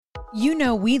You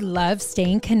know we love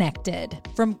staying connected.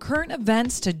 From current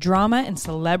events to drama and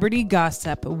celebrity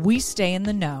gossip, we stay in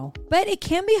the know. But it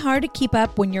can be hard to keep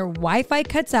up when your Wi-Fi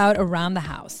cuts out around the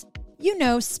house. You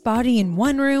know, spotty in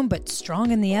one room but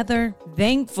strong in the other.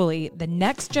 Thankfully, the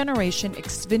next generation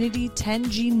Xfinity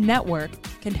 10G network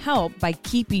can help by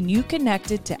keeping you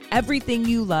connected to everything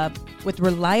you love with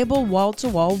reliable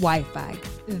wall-to-wall Wi-Fi.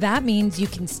 That means you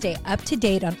can stay up to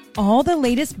date on all the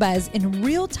latest buzz in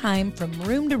real time from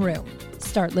room to room.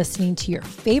 Start listening to your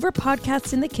favorite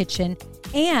podcasts in the kitchen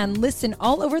and listen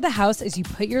all over the house as you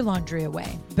put your laundry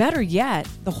away. Better yet,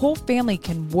 the whole family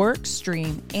can work,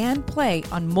 stream, and play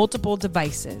on multiple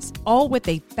devices, all with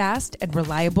a fast and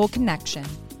reliable connection.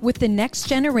 With the next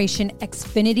generation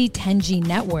Xfinity 10G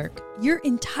network, your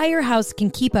entire house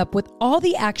can keep up with all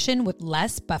the action with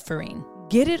less buffering.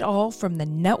 Get it all from the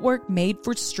network made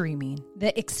for streaming,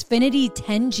 the Xfinity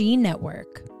 10G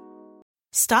network.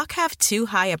 Stock have too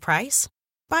high a price?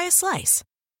 Buy a slice.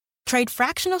 Trade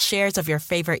fractional shares of your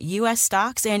favorite U.S.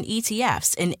 stocks and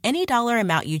ETFs in any dollar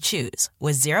amount you choose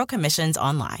with zero commissions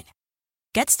online.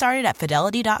 Get started at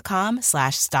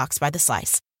Fidelity.com/stocks by the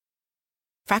slice.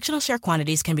 Fractional share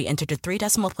quantities can be entered to 3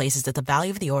 decimal places if the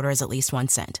value of the order is at least 1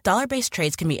 cent. Dollar-based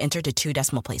trades can be entered to 2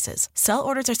 decimal places. Sell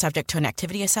orders are subject to an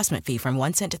activity assessment fee from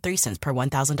 1 cent to 3 cents per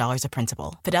 $1,000 of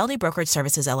principal. Fidelity Brokerage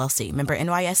Services, LLC. Member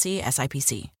NYSE,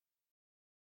 SIPC.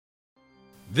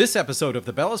 This episode of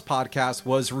the Bellas Podcast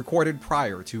was recorded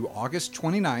prior to August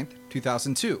 29th,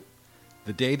 2002,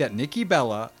 the day that Nikki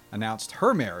Bella announced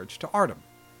her marriage to Artem.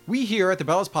 We here at the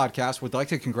Bellas Podcast would like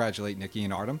to congratulate Nikki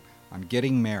and Artem on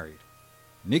getting married.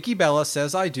 Nikki Bella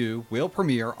Says I Do will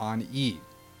premiere on E!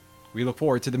 We look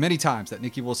forward to the many times that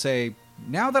Nikki will say,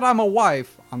 "Now that I'm a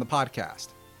wife," on the podcast.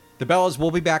 The Bellas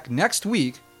will be back next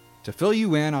week to fill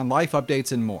you in on life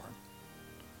updates and more.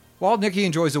 While Nikki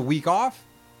enjoys a week off,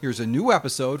 here's a new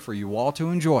episode for you all to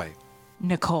enjoy.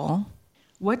 Nicole,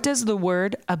 what does the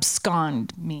word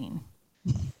abscond mean?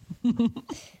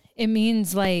 It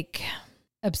means like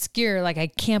obscure, like I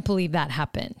can't believe that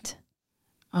happened.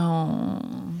 Oh,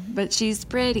 but she's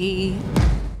pretty.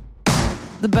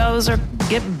 The Bellas are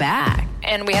getting back.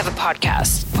 And we have a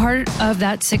podcast. Part of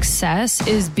that success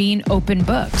is being open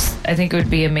books. I think it would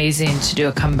be amazing to do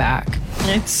a comeback.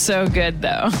 It's so good,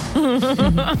 though.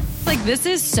 Like, this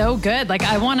is so good. Like,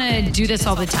 I want to do this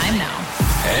all the time now.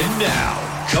 And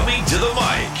now, coming to the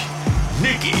mic,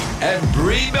 Nikki and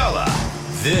Brie Bella.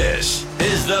 This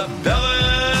is the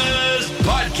Bellas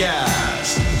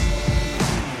Podcast.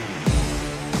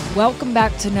 Welcome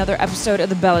back to another episode of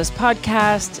the Bellas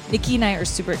Podcast. Nikki and I are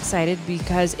super excited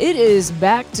because it is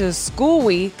back to school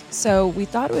week, so we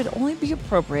thought it would only be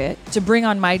appropriate to bring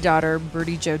on my daughter,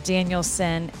 Birdie Jo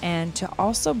Danielson, and to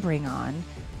also bring on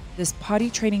this potty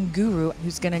training guru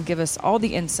who's going to give us all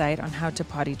the insight on how to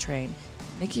potty train.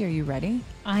 Nikki, are you ready?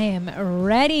 I am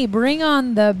ready. Bring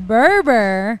on the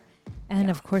Berber. And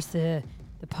of course, the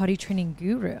potty training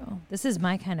guru. This is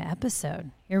my kind of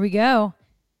episode. Here we go.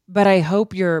 But I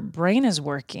hope your brain is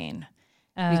working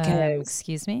because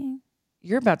excuse me?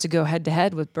 You're about to go head to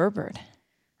head with Burbird.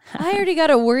 I already got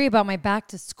to worry about my back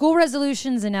to school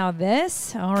resolutions and now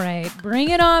this. All right, bring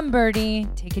it on, Birdie.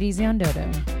 Take it easy on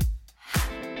Dodo.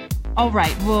 All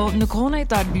right. Well, Nicole and I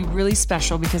thought it'd be really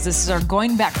special because this is our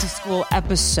going back to school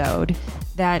episode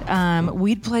that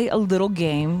we'd play a little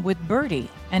game with Birdie.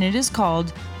 And it is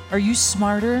called, Are You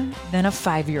Smarter Than a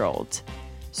 5-Year-Old?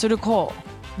 So Nicole,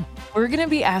 we're going to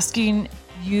be asking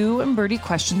you and Birdie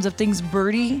questions of things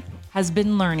Birdie has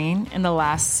been learning in the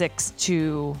last 6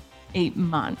 to 8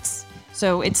 months.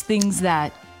 So it's things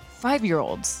that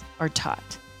 5-year-olds are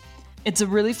taught. It's a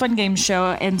really fun game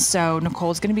show. And so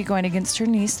Nicole's going to be going against her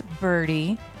niece,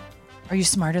 Birdie. Are you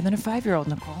smarter than a 5-year-old,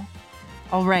 Nicole?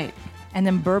 All right. And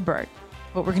then Burbird,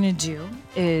 what we're going to do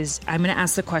is I'm going to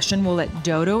ask the question. We'll let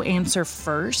Dodo answer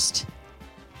first.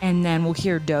 And then we'll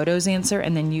hear Dodo's answer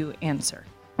and then you answer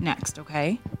next,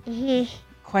 okay? Mm-hmm.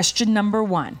 Question number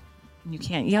 1. You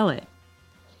can't yell it.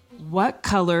 What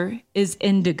color is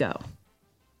indigo?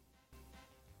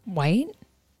 White?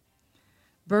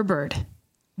 Burbird,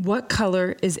 what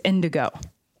color is indigo?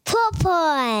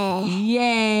 Purple.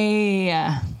 Yay.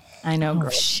 I know. Oh,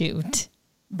 great. shoot.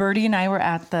 Birdie and I were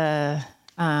at the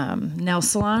nail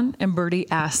salon and Birdie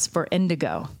asked for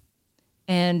indigo.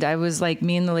 And I was like,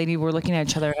 me and the lady were looking at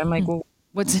each other. And I'm like, well,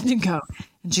 what's indigo?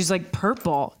 And she's like,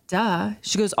 purple. Duh.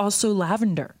 She goes, also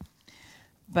lavender.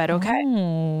 But okay.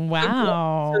 Oh,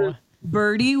 wow.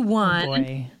 Birdie 1,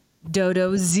 boy.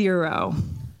 Dodo 0.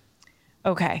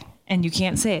 Okay. And you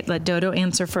can't say it. Let Dodo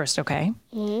answer first, okay?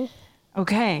 Mm-hmm.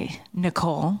 Okay.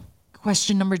 Nicole,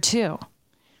 question number 2.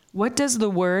 What does the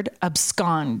word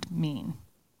abscond mean?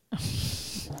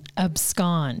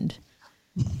 Abscond.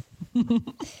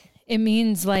 It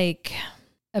means like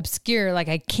obscure, like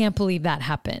I can't believe that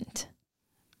happened.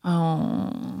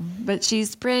 Oh, but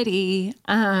she's pretty.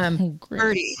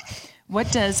 Birdie,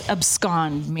 what does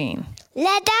abscond mean?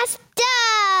 Let us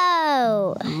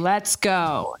go. Let's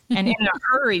go. And in a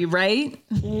hurry, right?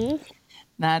 Mm-hmm.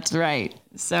 That's right.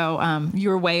 So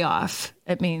you're way off.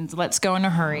 It means let's go in a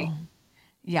hurry.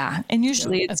 Yeah. And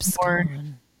usually it's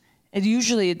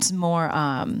more.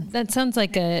 That sounds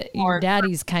like your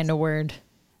daddy's kind of word.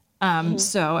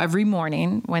 So every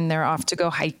morning when they're off to go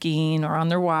hiking or on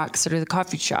their walks or to the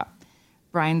coffee shop,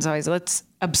 Brian's always, let's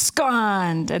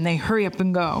abscond. And they hurry up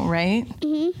and go, right?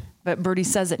 Mm-hmm. But Birdie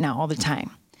says it now all the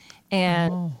time.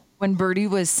 And when Birdie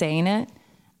was saying it,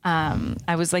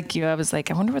 I was like you. I was like,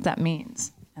 I wonder what that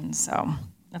means. And so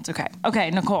that's okay.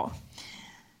 Okay, Nicole.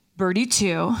 Birdie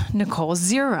 2, Nicole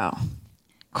 0.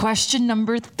 Question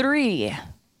number 3.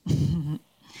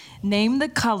 Name the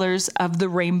colors of the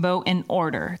rainbow in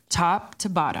order, top to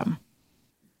bottom.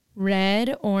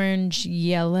 Red, orange,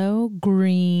 yellow,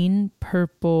 green,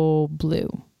 purple,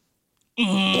 blue.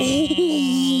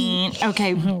 Okay,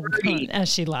 Birdie. As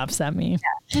she laughs at me.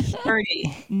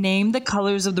 Birdie, name the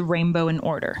colors of the rainbow in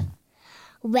order.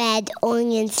 Red,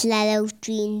 orange, yellow,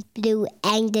 green, blue,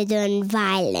 indigo, and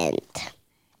violet.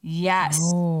 Yes.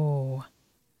 Oh.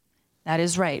 That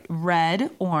is right. Red,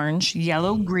 orange,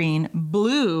 yellow, green,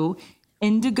 blue,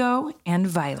 indigo, and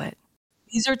violet.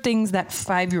 These are things that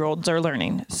 5-year-olds are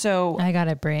learning. So I got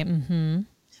it, Brie. Mm-hmm.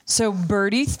 So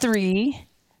Birdie 3,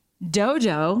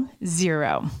 Dodo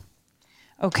 0.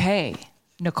 Okay,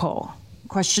 Nicole.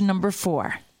 Question number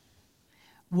 4.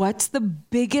 What's the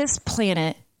biggest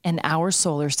planet in our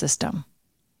solar system?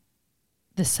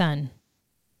 The sun.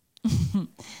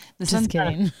 The Just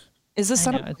kidding. Is the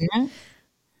sun a planet?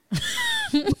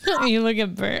 You look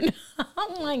at Bert.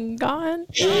 Oh my God.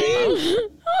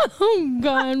 Oh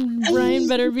God. Brian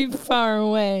better be far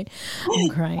away. I'm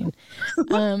crying.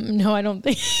 No, I don't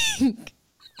think.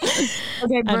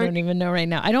 Okay, I don't even know right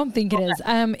now. I don't think it is.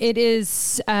 It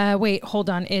is. Wait, hold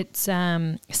on. It's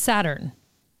Saturn.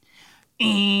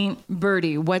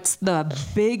 Birdie, what's the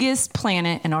biggest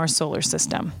planet in our solar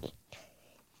system?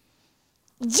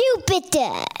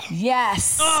 Jupiter.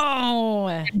 Yes.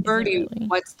 Oh, Birdie, really?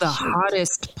 what's the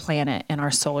hottest planet in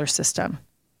our solar system?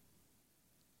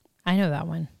 I know that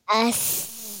one.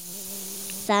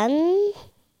 Sun.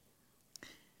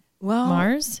 Well,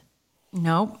 Mars?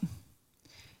 Nope.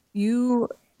 You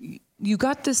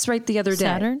got this right the other day.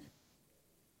 Saturn?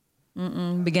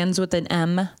 Begins with an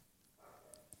M.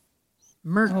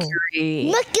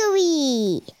 Mercury.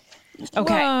 Mercury.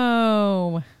 Okay.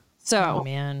 Whoa. So, Oh,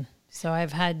 man. So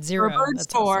I've had 0. Birds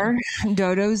That's 4, awesome.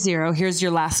 Dodo 0. Here's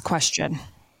your last question.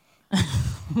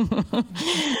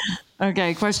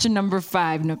 Okay, question number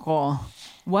 5, Nicole.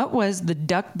 What was the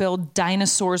duck-billed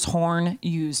dinosaur's horn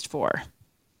used for?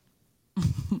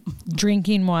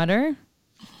 Drinking water?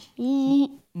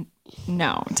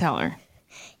 No, tell her.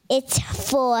 It's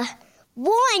for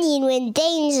warning when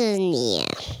danger's near.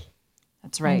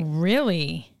 That's right.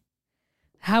 Really?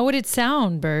 How would it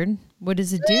sound, Bird? What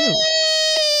does it do?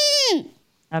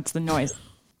 That's the noise.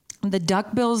 The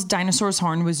duckbill's dinosaur's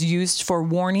horn was used for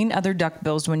warning other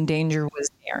duckbills when danger was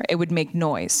near. It would make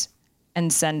noise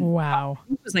and send. Wow.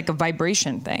 It was like a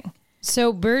vibration thing.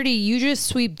 So, Birdie, you just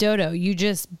sweep Dodo. You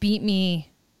just beat me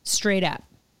straight up.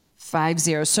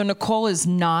 5-0. So Nicole is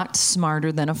not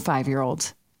smarter than a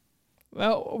 5-year-old.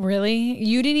 Oh, really?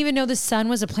 You didn't even know the sun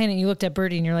was a planet. You looked at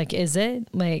Birdie and you're like, is it?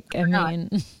 Like, I mean.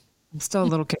 I'm still a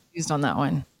little confused on that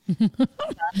one.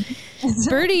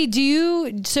 Birdie, do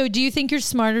you think you're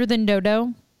smarter than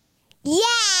Dodo? Yeah.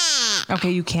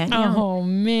 Okay, you can't. Oh,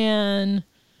 man.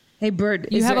 Hey, Bird.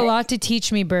 You have a lot to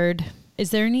teach me, Bird.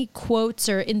 Is there any quotes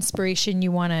or inspiration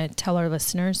you want to tell our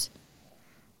listeners?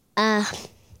 Let's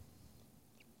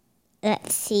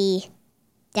see.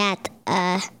 That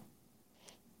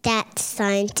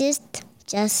scientists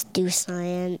just do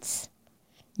science.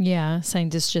 Yeah,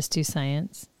 scientists just do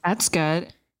science. That's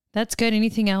good. That's good.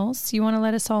 Anything else you want to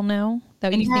let us all know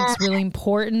that you think is really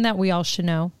important that we all should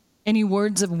know? Any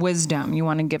words of wisdom you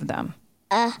want to give them?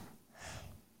 That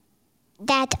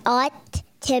art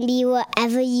can be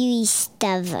whatever you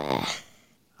discover.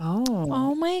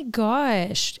 Oh my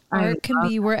gosh. Art can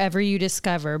be wherever you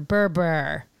discover.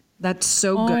 Burr. That's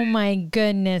so Oh good. my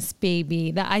goodness,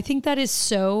 baby. I think that is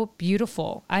so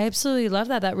beautiful. I absolutely love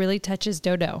that. That really touches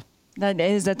Dodo.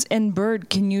 That's in Bird.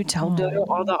 Can you tell Dodo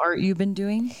all the art you've been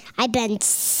doing? I've been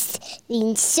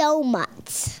doing so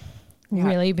much.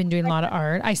 Really? You've been doing a lot of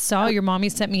art. I saw your mommy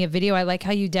sent me a video. I like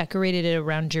how you decorated it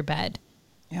around your bed.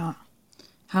 Yeah.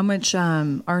 How much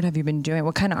art have you been doing?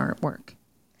 What kind of artwork?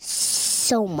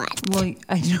 So much. Well,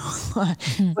 I know.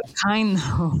 What kind,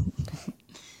 though?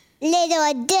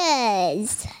 Little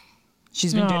does.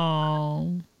 She's been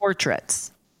doing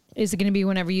portraits. Is it going to be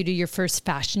whenever you do your first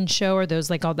fashion show? Or those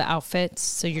like all the outfits?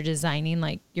 So you're designing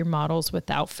like your models with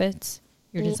the outfits,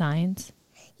 your designs?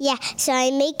 Yeah, so I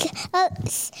make 2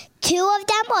 of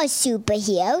them are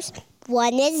superheroes.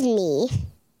 One is me.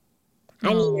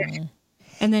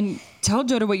 And then tell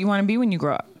Dodo what you want to be when you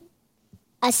grow up.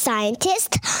 A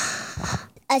scientist,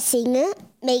 a singer,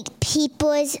 make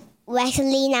people's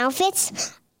wrestling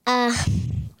outfits,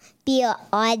 be an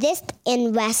artist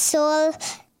and wrestle,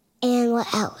 and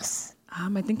what else? I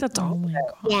think that's all.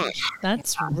 Yeah.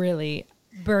 That's really,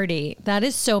 Birdie, that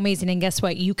is so amazing. And guess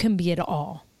what? You can be it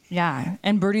all. Yeah,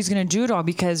 and Birdie's going to do it all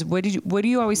because what do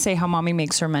you always say how mommy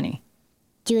makes her money?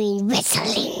 Doing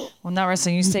wrestling. Well, not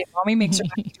wrestling. You say mommy makes her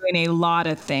money doing a lot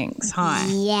of things, huh?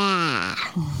 Yeah.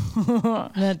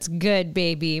 That's good,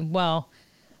 baby. Well,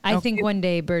 I think one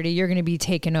day, Birdie, you're going to be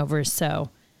taken over.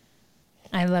 So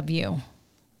I love you.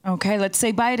 Okay, let's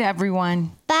say bye to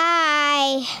everyone.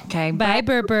 Bye. Okay, Bye,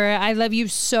 Berber. I love you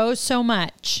so, so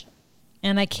much.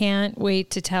 And I can't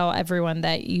wait to tell everyone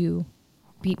that you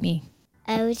beat me.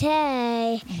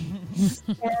 Okay.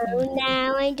 So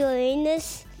now I'm doing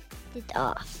this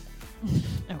off.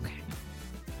 Okay.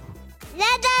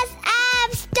 Let us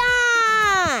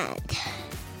abstain.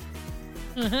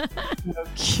 So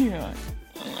cute.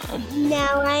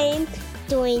 Now I'm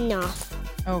doing off.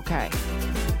 Okay.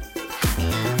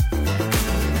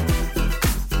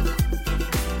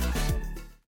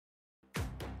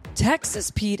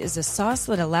 Texas Pete is a sauce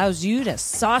that allows you to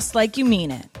sauce like you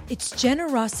mean it. It's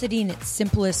generosity in its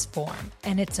simplest form,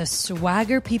 and it's a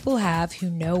swagger people have who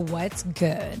know what's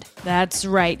good. That's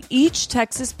right. Each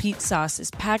Texas Pete sauce is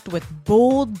packed with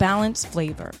bold, balanced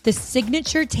flavor. The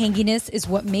signature tanginess is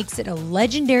what makes it a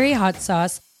legendary hot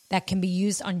sauce that can be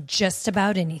used on just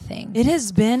about anything. It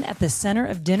has been at the center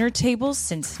of dinner tables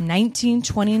since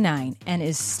 1929 and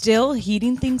is still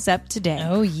heating things up today.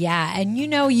 Oh, yeah. And you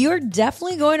know, you're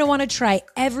definitely going to want to try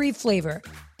every flavor.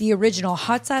 The original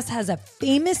hot sauce has a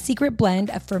famous secret blend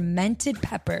of fermented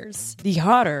peppers. The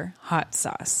hotter hot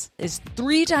sauce is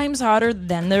 3 times hotter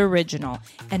than the original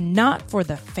and not for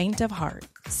the faint of heart.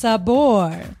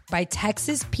 Sabor by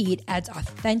Texas Pete adds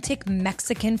authentic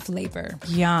Mexican flavor.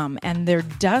 Yum, and their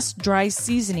dust-dry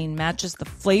seasoning matches the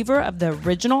flavor of the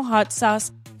original hot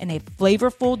sauce in a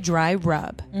flavorful dry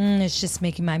rub. It's just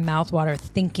making my mouth water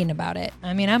thinking about it.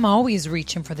 I mean, I'm always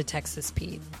reaching for the Texas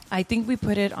Pete. I think we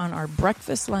put it on our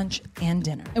breakfast, lunch, and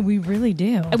dinner. We really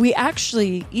do. And we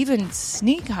actually even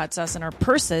sneak hot sauce in our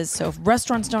purses, so if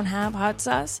restaurants don't have hot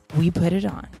sauce, we put it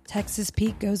on. Texas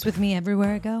Pete goes with me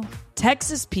everywhere I go.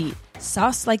 Texas Pete,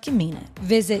 sauce like you mean it.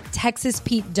 Visit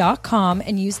TexasPete.com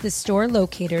and use the store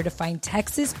locator to find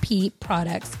Texas Pete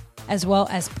products, as well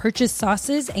as purchase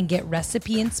sauces and get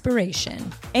recipe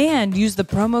inspiration. And use the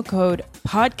promo code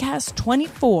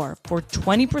podcast24 for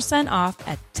 20% off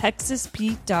at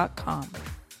TexasPete.com.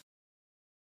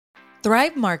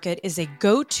 Thrive Market is a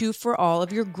go-to for all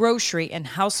of your grocery and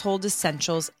household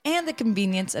essentials, and the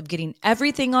convenience of getting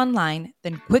everything online,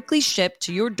 then quickly shipped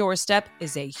to your doorstep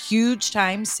is a huge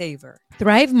time saver.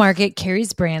 Thrive Market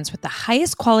carries brands with the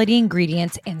highest quality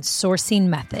ingredients and sourcing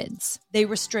methods. They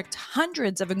restrict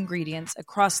hundreds of ingredients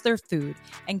across their food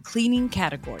and cleaning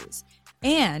categories,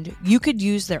 and you could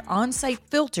use their on-site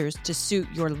filters to suit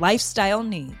your lifestyle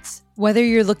needs. Whether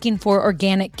you're looking for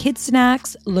organic kid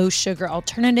snacks, low-sugar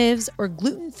alternatives, or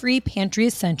gluten-free pantry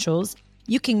essentials,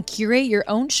 you can curate your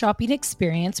own shopping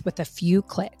experience with a few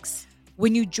clicks.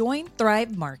 When you join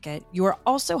Thrive Market, you are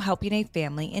also helping a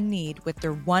family in need with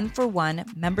their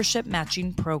 1-for-1 membership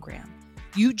matching program.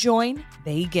 You join,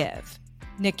 they give.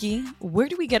 Nikki, where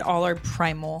do we get all our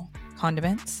primal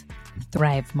condiments?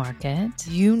 Thrive Market.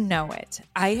 You know it.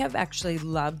 I have actually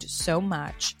loved so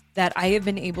much that I have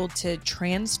been able to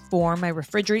transform my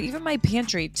refrigerator, even my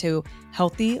pantry, to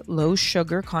healthy,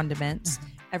 low-sugar condiments.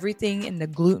 Everything in the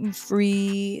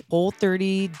gluten-free,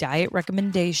 Whole30 diet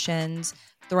recommendations.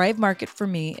 Thrive Market for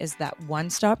me is that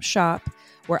one-stop shop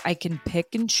where I can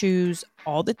pick and choose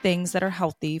all the things that are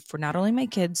healthy for not only my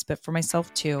kids, but for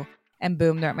myself too. And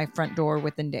boom, they're at my front door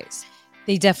within days.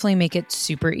 They definitely make it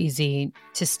super easy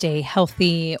to stay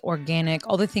healthy, organic,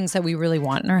 all the things that we really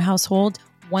want in our household.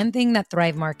 One thing that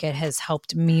Thrive Market has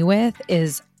helped me with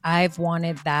is I've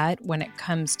wanted that when it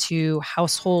comes to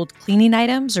household cleaning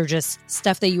items or just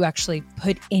stuff that you actually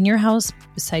put in your house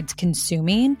besides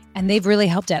consuming. And they've really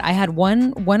helped it. I had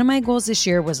one of my goals this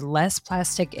year was less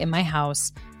plastic in my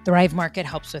house. Thrive Market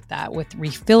helps with that, with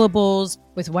refillables,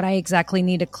 with what I exactly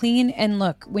need to clean. And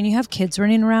look, when you have kids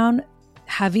running around,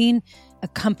 having a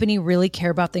company really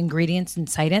care about the ingredients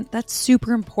inside it, that's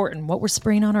super important. What we're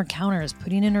spraying on our counters,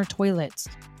 putting in our toilets,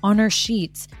 on our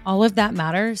sheets, all of that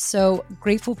matters. So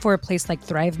grateful for a place like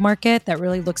Thrive Market that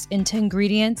really looks into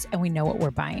ingredients and we know what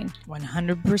we're buying.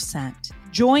 100%.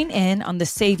 Join in on the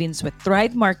savings with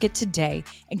Thrive Market today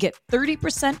and get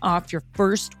 30% off your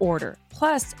first order,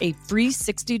 plus a free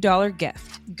 $60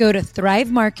 gift. Go to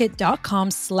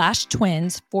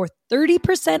thrivemarket.com/twins for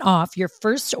 30% off your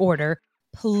first order,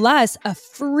 plus a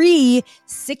free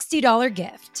 $60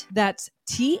 gift. That's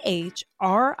THRIVE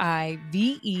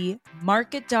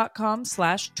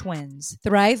market.com/twins.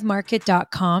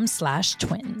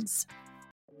 thrivemarket.com/twins.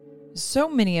 So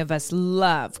many of us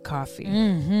love coffee.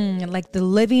 Like the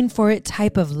living for it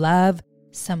type of love.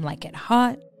 Some like it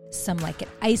hot, some like it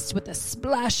iced with a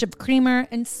splash of creamer,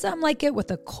 and some like it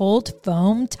with a cold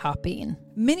foam topping.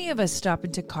 Many of us stop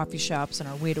into coffee shops on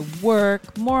our way to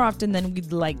work more often than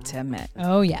we'd like to admit.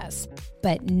 Oh, yes.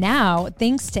 But now,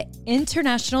 thanks to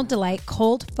International Delight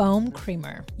Cold Foam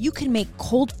Creamer, you can make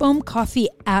cold foam coffee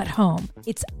at home.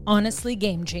 It's honestly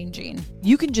game-changing.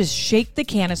 You can just shake the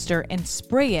canister and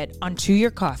spray it onto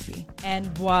your coffee.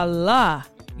 And voila!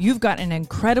 You've got an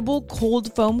incredible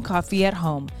cold foam coffee at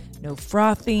home. No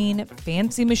frothing,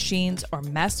 fancy machines, or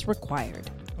mess required.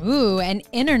 Ooh, and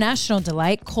International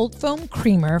Delight Cold Foam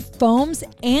Creamer foams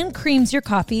and creams your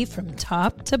coffee from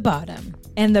top to bottom.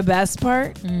 And the best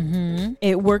part?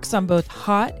 It works on both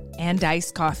hot and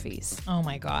iced coffees. Oh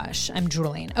my gosh, I'm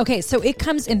drooling. Okay, so it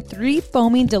comes in 3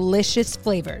 foaming delicious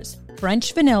flavors: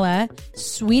 French vanilla,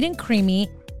 sweet and creamy,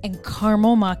 and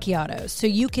caramel macchiato. So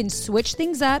you can switch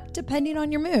things up depending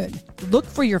on your mood. Look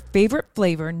for your favorite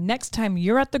flavor next time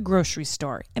you're at the grocery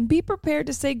store and be prepared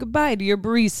to say goodbye to your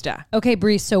barista. Okay,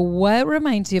 Brie, so what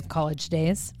reminds you of college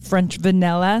days? French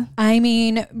vanilla? I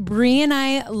mean, Brie and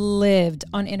I lived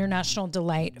on International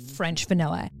Delight French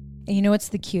vanilla. And you know what's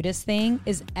the cutest thing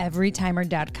is every time our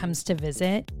dad comes to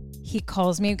visit, he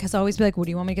calls me because I always be like, what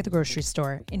do you want me to get at the grocery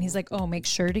store? And he's like, oh, make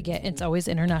sure to get, it's always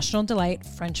International Delight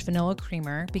French vanilla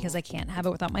creamer because I can't have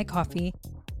it without my coffee.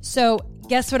 So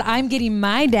guess what I'm getting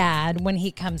my dad when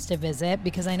he comes to visit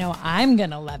because I know I'm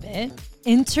going to love it.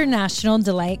 International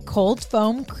Delight Cold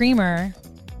Foam Creamer.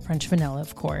 French vanilla,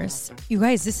 of course. You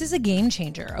guys, this is a game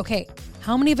changer. Okay,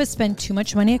 how many of us spend too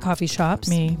much money at coffee shops?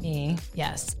 Me,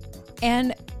 yes.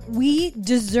 And we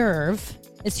deserve,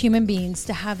 as human beings,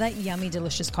 to have that yummy,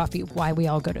 delicious coffee. Why we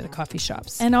all go to the coffee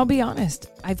shops. And I'll be honest,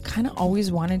 I've kind of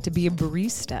always wanted to be a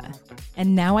barista.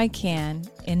 And now I can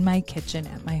in my kitchen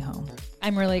at my home.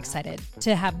 I'm really excited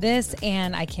to have this,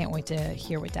 and I can't wait to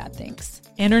hear what Dad thinks.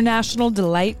 International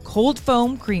Delight Cold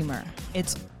Foam Creamer.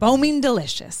 It's foaming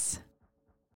delicious.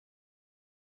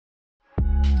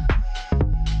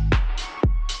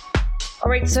 All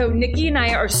right, so Nikki and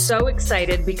I are so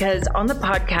excited because on the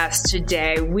podcast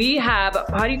today, we have a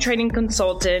potty training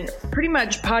consultant, pretty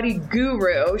much potty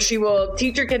guru. She will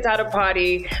teach your kids how to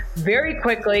potty very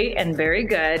quickly and very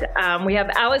good. We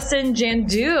have Allison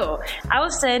Jandu.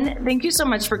 Allison, thank you so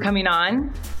much for coming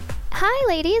on. Hi,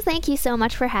 ladies. Thank you so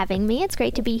much for having me. It's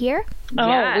great to be here.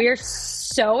 Oh, we're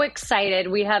so excited.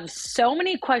 We have so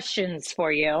many questions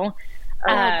for you.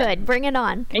 Good. Bring it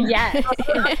on. Yes.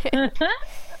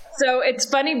 So it's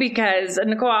funny because,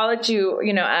 Nicole, I'll let you,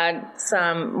 add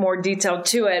some more detail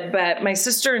to it. But my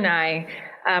sister and I,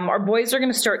 our boys are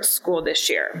going to start school this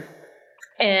year.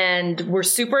 And we're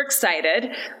super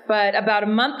excited. But about a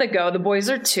month ago, the boys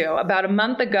are 2. About a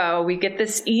month ago, we get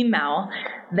this email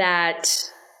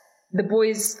that the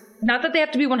boys, not that they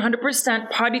have to be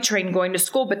 100% potty trained going to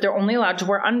school, but they're only allowed to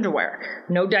wear underwear.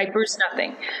 No diapers,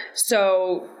 nothing.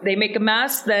 So they make a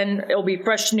mess, then it'll be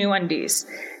fresh new undies.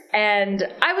 And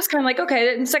I was kind of like,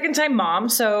 okay, second time mom,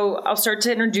 so I'll start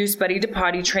to introduce Buddy to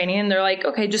potty training. And they're like,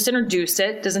 okay, just introduce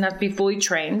it. Doesn't have to be fully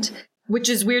trained, which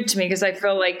is weird to me because I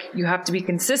feel like you have to be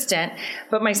consistent.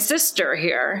 But my sister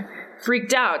here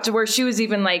freaked out to where she was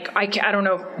even like, I don't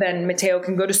know if then Mateo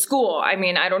can go to school. I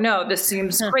mean, I don't know. This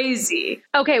seems crazy.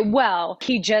 Okay, well,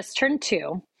 he just turned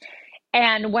 2.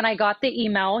 And when I got the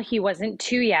email, he wasn't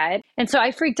 2 yet. And so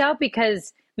I freaked out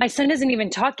because my son doesn't even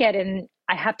talk yet. And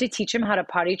I have to teach him how to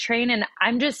potty train. And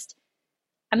I'm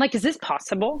like, is this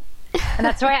possible? And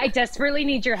that's why I desperately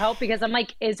need your help because I'm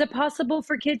like, is it possible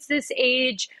for kids this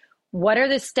age? What are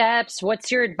the steps?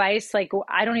 What's your advice? Like,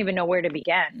 I don't even know where to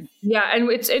begin. Yeah.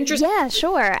 And it's interesting. Yeah,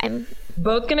 sure. I'm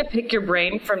both going to pick your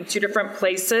brain from 2 different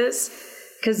places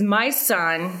because my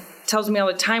son tells me all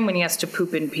the time when he has to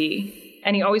poop and pee.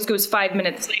 And he always goes 5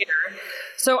 minutes later.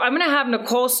 So I'm going to have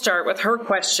Nicole start with her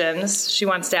questions she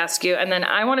wants to ask you. And then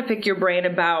I want to pick your brain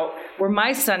about where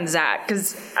my son's at,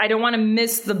 because I don't want to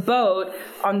miss the boat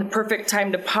on the perfect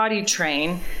time to potty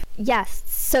train. Yes.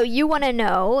 So you want to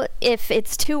know if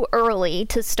it's too early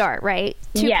to start, right?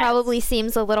 Yes. Probably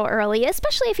seems a little early,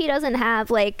 especially if he doesn't have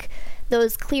like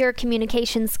those clear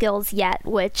communication skills yet,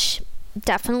 which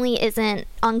definitely isn't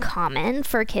uncommon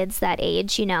for kids that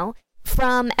age, you know.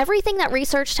 From everything that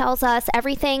research tells us,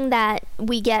 everything that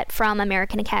we get from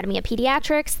American Academy of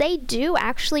Pediatrics, they do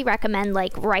actually recommend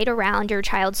like right around your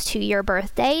child's 2-year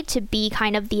birthday to be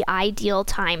kind of the ideal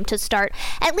time to start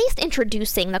at least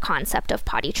introducing the concept of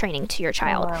potty training to your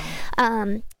child. Oh,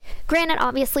 wow. Granted,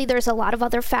 obviously, there's a lot of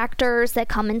other factors that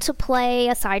come into play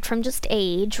aside from just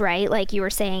age, right? Like you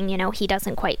were saying, you know, he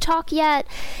doesn't quite talk yet,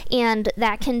 and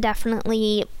that can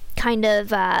definitely kind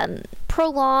of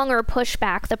prolong or push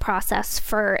back the process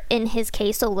for, in his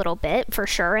case, a little bit, for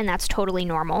sure, and that's totally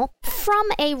normal. From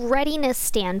a readiness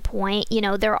standpoint, you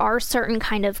know, there are certain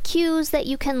kind of cues that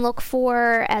you can look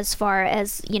for as far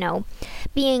as, you know,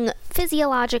 being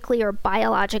physiologically or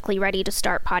biologically ready to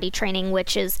start potty training,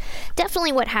 which is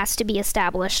definitely what has to be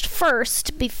established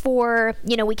first before,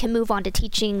 you know, we can move on to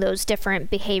teaching those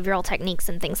different behavioral techniques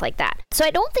and things like that. So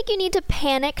I don't think you need to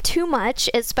panic too much,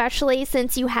 especially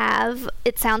since you have,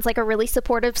 it sounds like, a really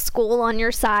supportive school on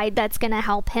your side that's going to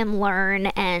help him learn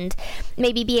and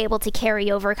maybe be able to carry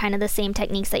over kind of the same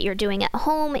techniques that you're doing at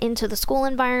home into the school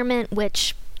environment,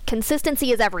 which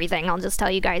consistency is everything. I'll just tell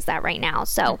you guys that right now.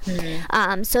 So,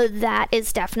 so that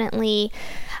is definitely,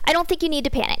 I don't think you need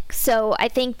to panic. So I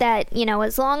think that, you know,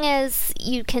 as long as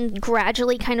you can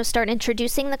gradually kind of start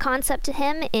introducing the concept to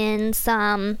him in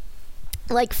some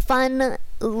like fun,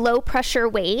 low pressure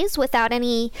ways without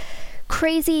any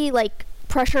crazy like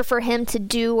pressure for him to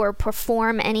do or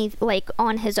perform any like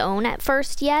on his own at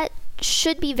first yet,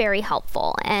 should be very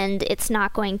helpful, and it's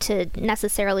not going to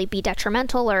necessarily be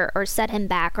detrimental or set him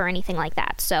back or anything like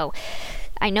that. So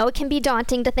I know it can be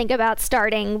daunting to think about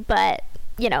starting, but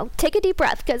you know, take a deep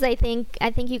breath, because I think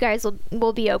you guys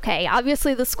will be okay.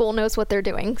 Obviously the school knows what they're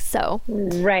doing, so.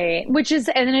 Right. Which is,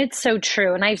 and it's so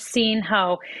true. And I've seen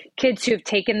how kids who have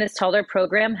taken this toddler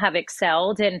program have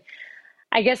excelled. And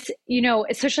I guess, you know,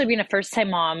 especially being a first time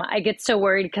mom, I get so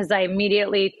worried because I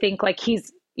immediately think like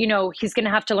he's going to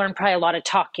have to learn probably a lot of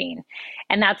talking,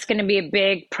 and that's going to be a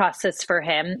big process for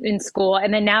him in school.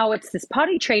 And then now it's this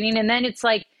potty training. And then it's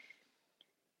like,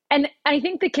 and I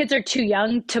think the kids are too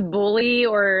young to bully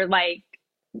or like,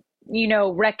 you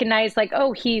know, recognize like,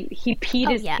 oh, he peed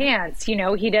his pants, you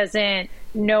know, he doesn't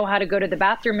know how to go to the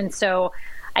bathroom. And so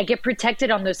I get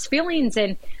protected on those feelings.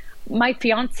 And my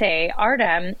fiance,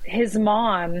 Artem, his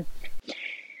mom,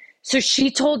 so she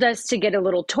told us to get a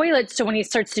little toilet. So when he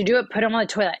starts to do it, put him on the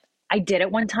toilet. I did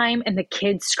it one time and the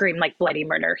kid screamed like bloody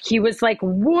murder. He was like,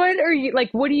 what are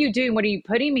you doing? What are you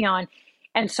putting me on?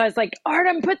 And so I was like,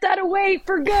 Artem, put that away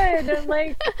for good. And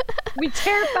like, we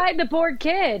terrified the poor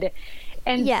kid.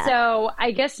 And so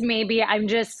I guess maybe I'm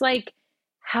just like,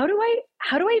 how do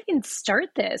I even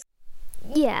start this?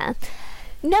 Yeah.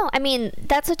 No, I mean,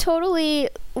 that's a totally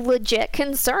legit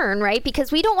concern, right?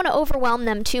 Because we don't want to overwhelm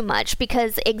them too much,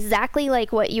 because exactly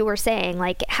like what you were saying,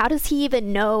 like, how does he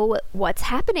even know what's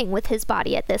happening with his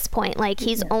body at this point? Like,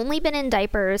 he's only been in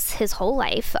diapers his whole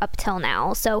life up till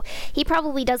now. So he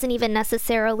probably doesn't even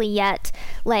necessarily yet,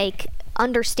 like,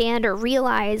 understand or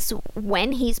realize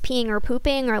when he's peeing or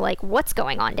pooping or like what's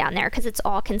going on down there, because it's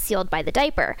all concealed by the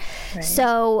diaper. Right.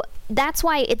 So that's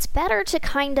why it's better to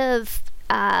kind of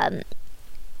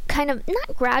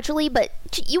not gradually, but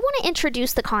you want to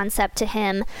introduce the concept to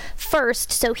him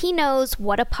first so he knows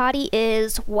what a potty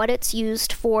is, what it's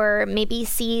used for. Maybe he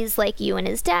sees like you and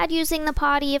his dad using the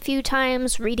potty a few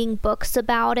times, reading books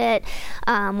about it,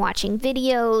 watching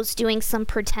videos, doing some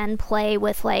pretend play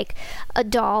with like a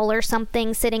doll or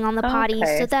something sitting on the potty,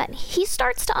 so that he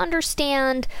starts to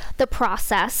understand the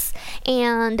process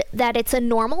and that it's a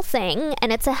normal thing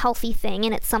and it's a healthy thing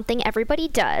and it's something everybody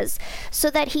does, so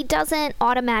that he doesn't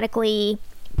automatically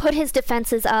put his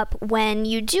defenses up when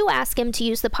you do ask him to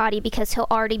use the potty, because he'll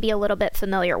already be a little bit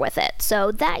familiar with it.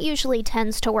 So that usually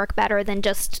tends to work better than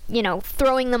just, you know,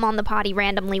 throwing them on the potty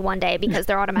randomly one day, because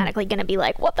they're automatically going to be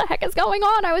like, what the heck is going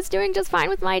on? I was doing just fine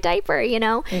with my diaper, you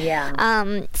know? Yeah.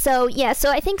 So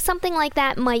I think something like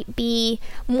that might be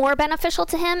more beneficial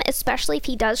to him, especially if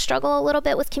he does struggle a little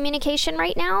bit with communication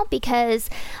right now, because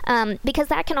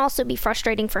that can also be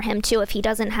frustrating for him too, if he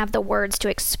doesn't have the words to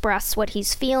express what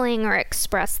he's feeling or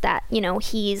express express that,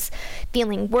 he's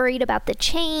feeling worried about the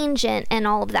change and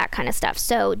all of that kind of stuff.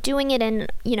 So doing it in,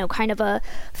 kind of a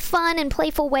fun and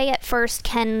playful way at first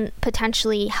can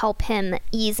potentially help him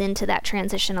ease into that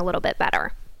transition a little bit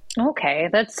better. Okay,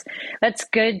 that's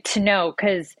good to know,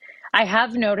 because I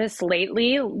have noticed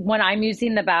lately when I'm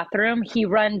using the bathroom, he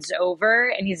runs over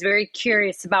and he's very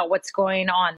curious about what's going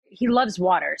on. He loves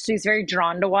water, so he's very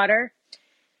drawn to water.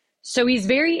 So he's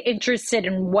very interested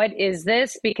in what is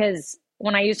this, because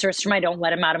when I use the restroom, I don't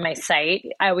let him out of my sight.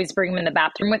 I always bring him in the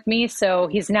bathroom with me. So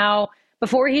he's now,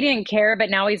 before he didn't care, but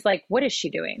now he's like, what is she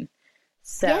doing?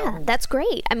 So yeah, that's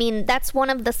great. I mean, that's one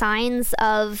of the signs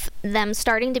of them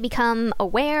starting to become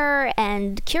aware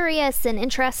and curious and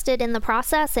interested in the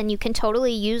process. And you can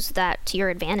totally use that to your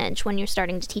advantage when you're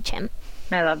starting to teach him.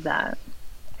 I love that.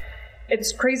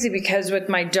 It's crazy because with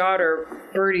my daughter,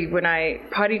 Birdie, when I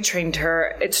potty trained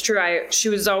her, it's true. I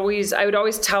would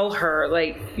always tell her,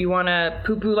 like, you want to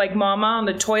poo-poo like mama on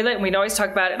the toilet? And we'd always talk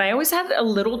about it. And I always had a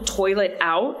little toilet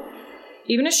out,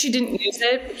 even if she didn't use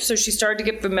it. So she started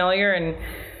to get familiar and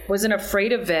wasn't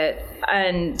afraid of it.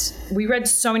 And we read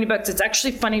so many books. It's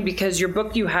actually funny because your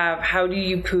book you have, How Do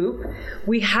You Poop?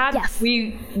 We had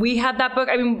that book.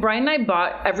 I mean, Brian and I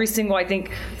bought every single, I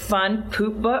think, fun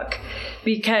poop book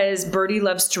because Birdie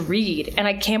loves to read. And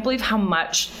I can't believe how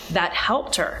much that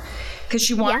helped her, because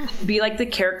she wanted to be like the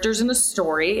characters in the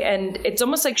story. And it's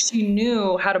almost like she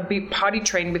knew how to be potty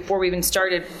trained before we even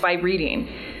started by reading.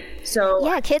 So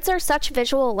yeah, kids are such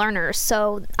visual learners.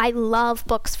 So I love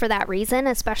books for that reason,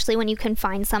 especially when you can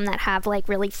find some that have like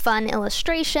really fun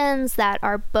illustrations that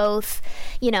are both,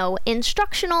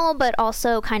 instructional, but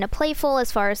also kind of playful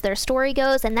as far as their story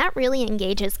goes. And that really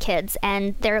engages kids,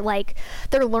 and they're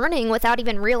learning without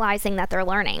even realizing that they're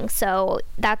learning. So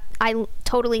I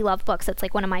totally love books. It's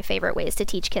like one of my favorite ways to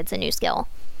teach kids a new skill.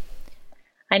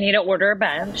 I need to order a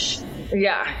bench.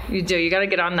 Yeah, you do. You got to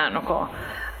get on that, Nicole.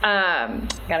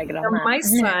 Gotta get on that. My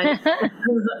son,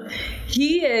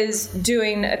 he is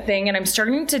doing a thing, and I'm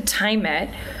starting to time it,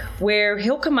 where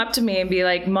he'll come up to me and be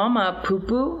like, Mama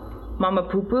poo-poo, Mama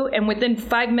poo-poo, and within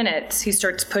 5 minutes he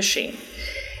starts pushing.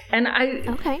 And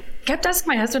I kept asking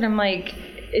my husband, I'm like,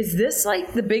 is this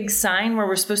like the big sign where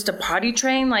we're supposed to potty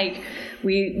train? Like,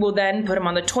 we will then put him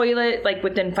on the toilet like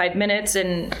within 5 minutes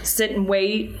and sit and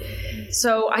wait.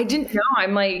 So I didn't know.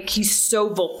 I'm like, he's so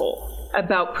vocal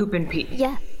about poop and pee.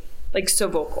 Yeah. Like, so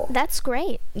vocal. That's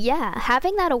great. Yeah.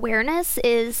 Having that awareness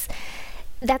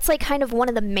that's like kind of one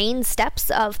of the main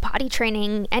steps of potty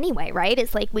training anyway, right?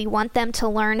 It's like we want them to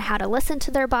learn how to listen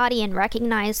to their body and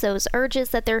recognize those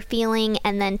urges that they're feeling,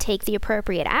 and then take the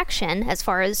appropriate action as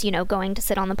far as, going to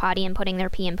sit on the potty and putting their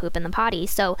pee and poop in the potty.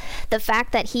 So the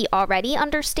fact that he already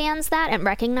understands that and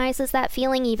recognizes that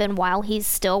feeling even while he's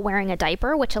still wearing a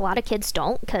diaper, which a lot of kids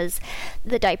don't, because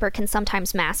the diaper can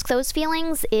sometimes mask those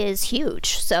feelings, is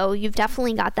huge. So you've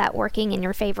definitely got that working in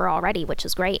your favor already, which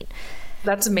is great.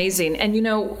 That's amazing. And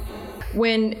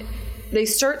when they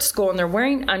start school and they're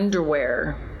wearing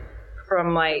underwear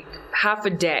from like half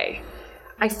a day,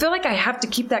 I feel like I have to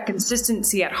keep that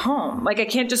consistency at home. Like, I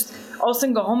can't just all of a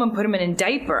sudden go home and put him in a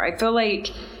diaper. I feel like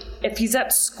if he's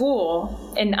at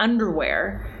school in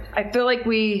underwear, I feel like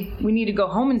we need to go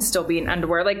home and still be in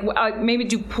underwear. Like, maybe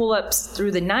do pull-ups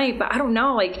through the night, but I don't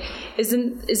know. Like, is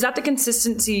that the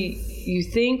consistency you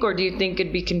think, or do you think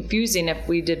it'd be confusing if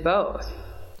we did both?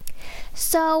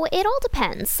 So it all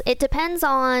depends. It depends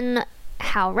on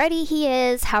how ready he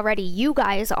is, how ready you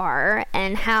guys are,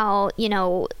 and how,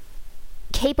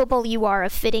 capable you are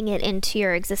of fitting it into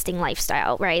your existing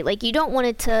lifestyle, right? Like, you don't want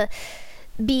it to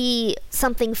be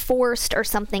something forced or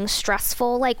something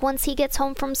stressful, like once he gets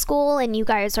home from school and you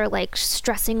guys are like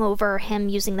stressing over him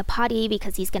using the potty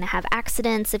because he's going to have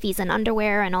accidents if he's in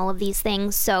underwear and all of these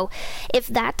things. So if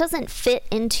that doesn't fit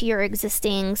into your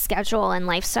existing schedule and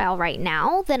lifestyle right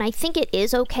now, then I think it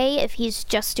is okay if he's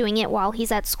just doing it while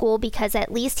he's at school, because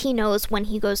at least he knows when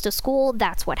he goes to school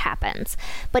that's what happens.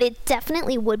 But it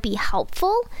definitely would be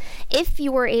helpful if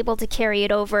you were able to carry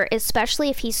it over, especially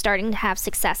if he's starting to have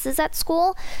successes at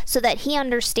school, so that he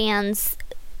understands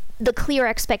the clear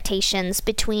expectations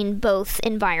between both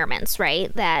environments,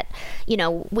 right? That,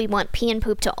 we want pee and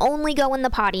poop to only go in the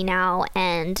potty now,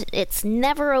 and it's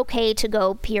never okay to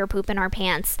go pee or poop in our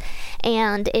pants.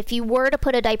 And if you were to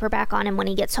put a diaper back on him when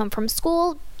he gets home from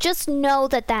school, just know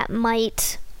that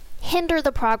might hinder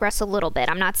the progress a little bit.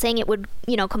 I'm not saying it would,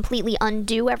 completely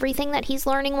undo everything that he's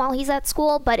learning while he's at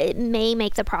school, but it may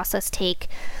make the process take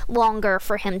longer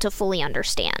for him to fully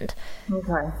understand.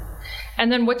 Okay.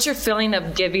 And then what's your feeling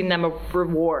of giving them a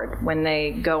reward when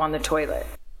they go on the toilet?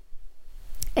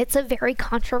 It's a very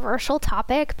controversial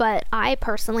topic, but I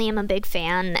personally am a big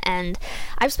fan, and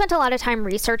I've spent a lot of time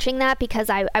researching that because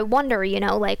I wonder,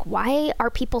 like, why are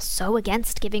people so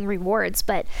against giving rewards?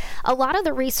 But a lot of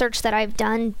the research that I've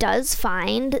done does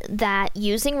find that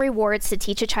using rewards to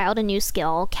teach a child a new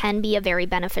skill can be a very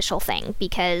beneficial thing,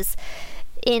 because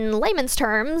in layman's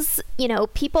terms,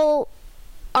 people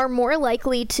are more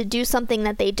likely to do something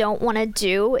that they don't want to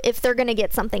do if they're going to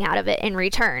get something out of it in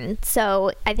return.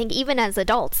 So I think even as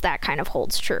adults, that kind of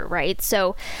holds true, right?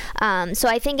 So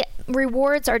I think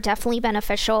rewards are definitely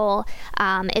beneficial.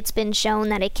 It's been shown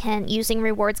that using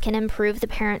rewards can improve the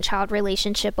parent-child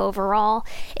relationship overall.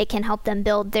 It can help them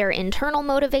build their internal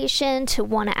motivation to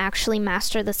want to actually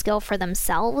master the skill for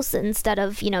themselves instead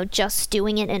of, just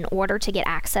doing it in order to get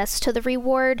access to the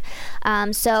reward.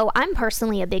 So I'm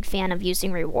personally a big fan of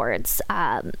using rewards.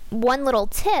 One little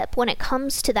tip when it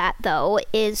comes to that, though,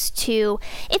 is to,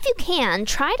 if you can,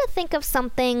 try to think of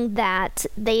something that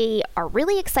they are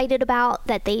really excited about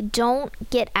that they don't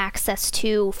get access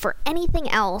to for anything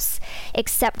else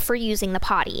except for using the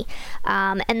potty.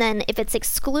 And then if it's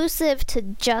exclusive to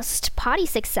just potty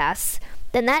success,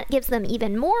 then that gives them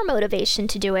even more motivation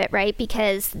to do it, right?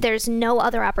 Because there's no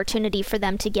other opportunity for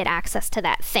them to get access to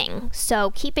that thing.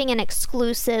 So keeping an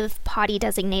exclusive potty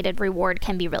designated reward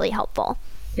can be really helpful.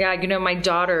 Yeah, my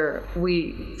daughter,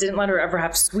 we didn't let her ever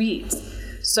have sweets.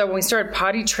 So when we started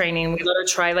potty training, we let her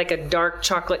try like a dark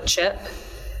chocolate chip.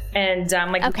 And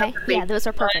okay, yeah, those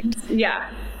are perfect. Yeah,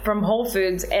 from Whole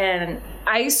Foods. And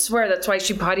I swear that's why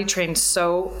she potty trained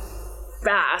so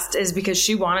fast, is because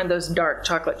she wanted those dark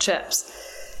chocolate chips.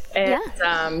 And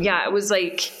it was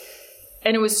like,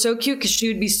 and it was so cute because she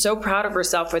would be so proud of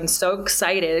herself and so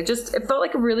excited. It felt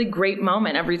like a really great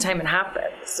moment every time it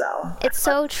happened. So it's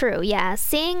so true. Yeah,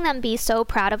 seeing them be so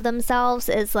proud of themselves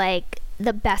is like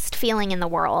the best feeling in the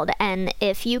world. And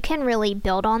if you can really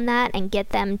build on that and get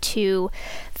them to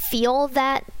feel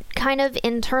that kind of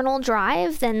internal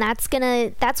drive, then that's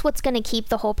what's gonna keep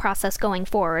the whole process going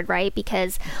forward, right?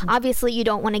 Because obviously you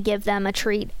don't want to give them a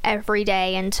treat every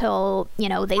day until they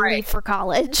leave for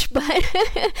college, but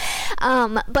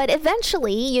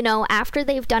eventually, after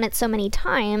they've done it so many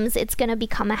times, it's gonna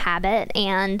become a habit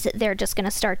and they're just gonna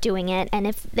start doing it. And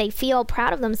if they feel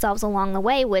proud of themselves along the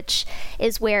way, which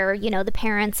is where the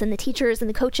parents and the teachers and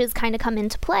the coaches kind of come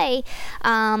into play,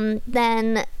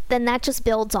 then that just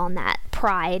builds on that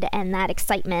pride and that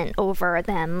excitement over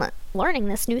them learning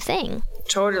this new thing.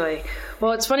 Totally.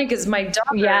 Well, it's funny because my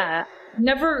daughter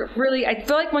never really, I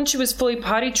feel like when she was fully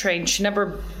potty trained, she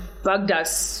never bugged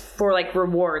us for like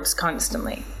rewards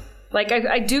constantly. Like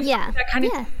I do feel like that kind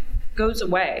of goes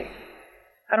away.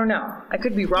 I don't know. I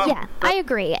could be wrong. Yeah, I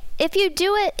agree. If you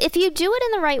do it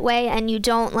in the right way and you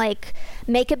don't like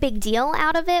make a big deal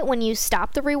out of it when you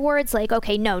stop the rewards, like,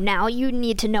 okay, no, now you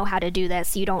need to know how to do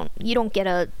this. You don't get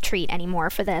a treat anymore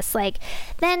for this. Like,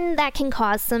 then that can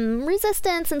cause some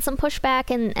resistance and some pushback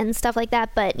and stuff like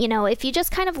that. But, if you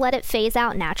just kind of let it phase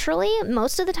out naturally,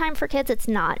 most of the time for kids, it's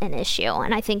not an issue.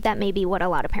 And I think that may be what a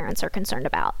lot of parents are concerned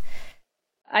about.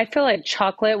 I feel like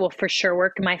chocolate will for sure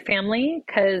work in my family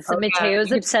because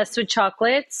Mateo's obsessed with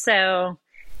chocolate. So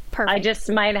perfect. I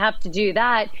just might have to do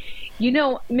that.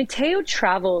 Mateo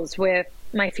travels with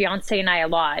my fiance and I a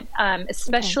lot,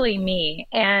 especially me.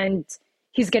 And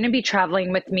he's going to be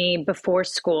traveling with me before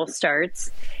school starts.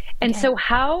 And so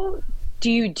how do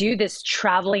you do this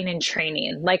traveling and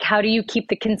training? Like, how do you keep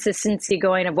the consistency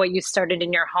going of what you started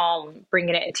in your home,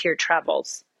 bringing it into your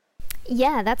travels?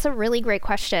 Yeah, that's a really great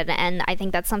question. And I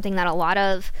think that's something that a lot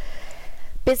of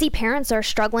busy parents are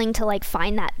struggling to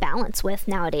find that balance with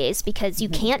nowadays, because you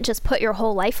can't just put your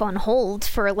whole life on hold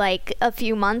for a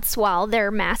few months while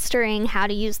they're mastering how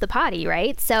to use the potty,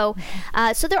 right? So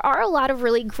there are a lot of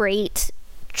really great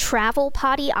travel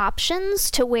potty options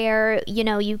to where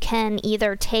you can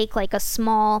either take a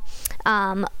small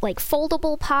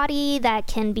foldable potty that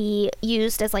can be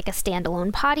used as a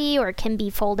standalone potty, or it can be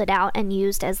folded out and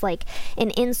used as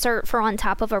an insert for on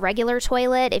top of a regular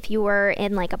toilet if you were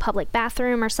in a public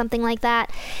bathroom or something like that.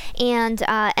 And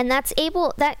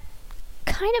that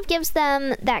kind of gives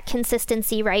them that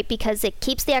consistency, right? Because it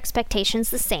keeps the expectations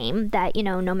the same that,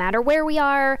 no matter where we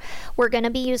are, we're going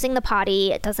to be using the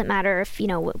potty. It doesn't matter if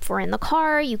we're in the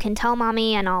car, you can tell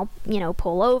mommy and I'll,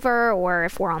 pull over, or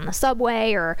if we're on the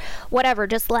subway or whatever,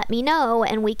 just let me know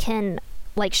and we can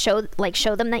show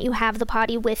them that you have the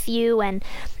potty with you. And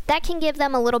that can give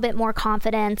them a little bit more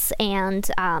confidence and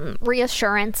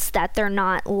reassurance that they're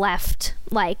not left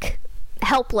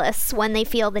helpless when they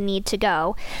feel the need to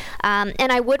go.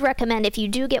 And I would recommend, if you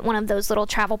do get one of those little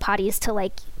travel potties, to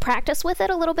like practice with it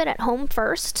a little bit at home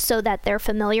first so that they're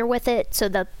familiar with it, so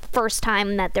the first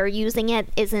time that they're using it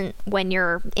isn't when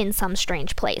you're in some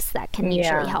strange place. That can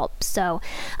usually help. So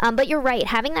but you're right,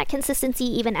 having that consistency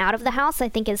even out of the house, I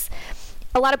think, is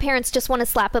a lot of parents just want to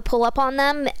slap a pull up on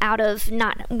them out of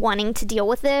not wanting to deal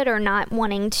with it, or not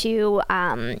wanting to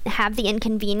have the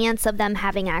inconvenience of them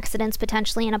having accidents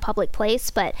potentially in a public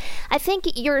place. But I think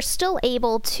you're still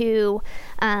able to,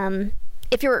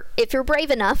 if you're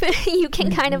brave enough, you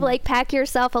can kind of like pack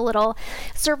yourself a little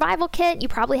survival kit. You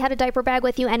probably had a diaper bag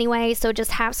with you anyway, so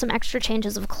just have some extra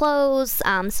changes of clothes,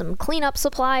 some cleanup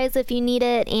supplies if you need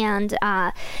it, and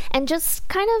just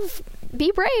kind of be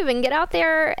brave and get out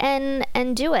there and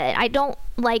do it. I don't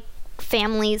like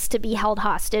families to be held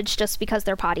hostage just because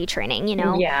they're potty training, you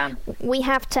know? Yeah. We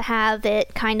have to have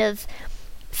it kind of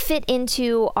fit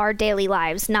into our daily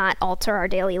lives, not alter our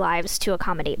daily lives to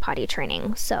accommodate potty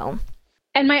training. So.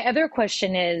 And my other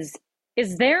question is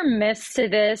there myths to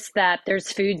this that there's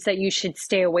foods that you should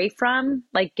stay away from,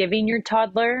 like giving your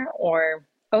toddler, or...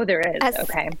 Oh, there is.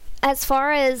 Okay. As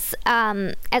far as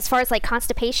like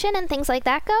constipation and things like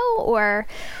that go,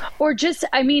 or just,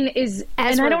 I mean, is,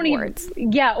 as and I don't rewards.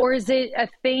 even, yeah, or is it a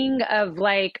thing of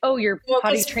like, oh, you're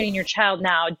potty training your child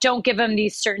now, don't give them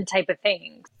these certain type of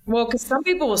things? Well, because some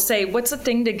people will say, what's the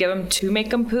thing to give them to make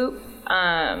them poop?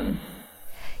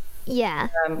 Yeah.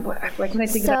 What can I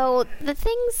think so the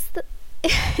things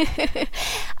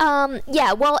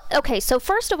yeah, well, okay, so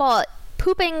first of all,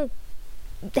 pooping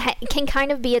can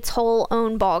kind of be its whole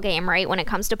own ball game, right, when it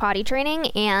comes to potty training.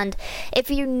 And if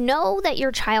you know that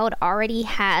your child already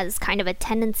has kind of a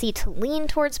tendency to lean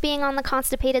towards being on the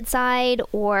constipated side,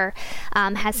 or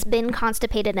has been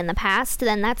constipated in the past,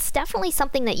 then that's definitely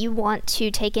something that you want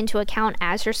to take into account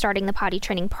as you're starting the potty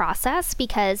training process,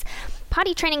 because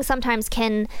potty training sometimes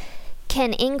can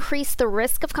increase the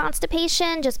risk of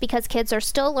constipation just because kids are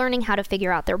still learning how to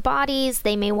figure out their bodies.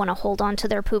 They may want to hold on to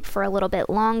their poop for a little bit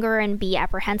longer and be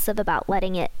apprehensive about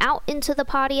letting it out into the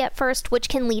potty at first, which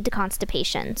can lead to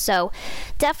constipation. So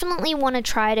definitely want to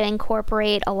try to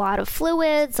incorporate a lot of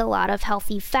fluids, a lot of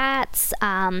healthy fats,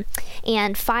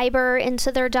 and fiber into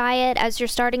their diet as you're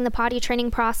starting the potty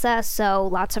training process. So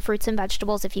lots of fruits and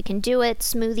vegetables if you can do it.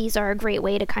 Smoothies are a great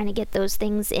way to kind of get those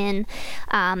things in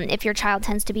if your child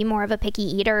tends to be more of a picky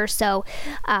eater. So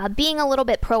being a little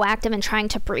bit proactive and trying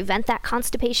to prevent that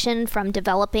constipation from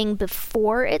developing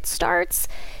before it starts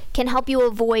can help you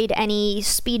avoid any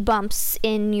speed bumps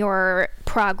in your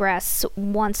progress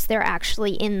once they're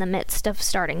actually in the midst of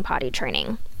starting potty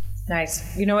training.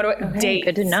 Nice. You know what? Okay, dates.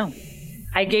 good to know.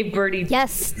 I gave Birdie.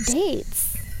 Yes,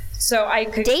 dates. So I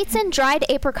could. Dates and dried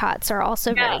apricots are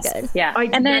also very good. Yeah.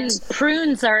 And then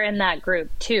prunes are in that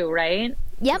group too, right?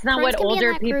 Yep. Isn't that what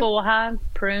older people will have?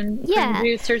 Prune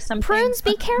juice or something? Prunes,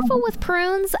 be careful with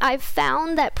prunes. I've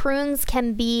found that prunes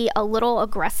can be a little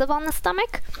aggressive on the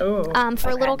stomach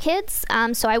for little kids.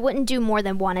 So I wouldn't do more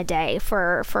than one a day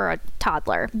for a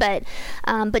toddler. But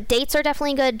dates are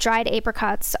definitely good. Dried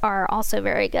apricots are also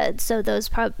very good. So those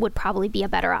would probably be a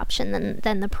better option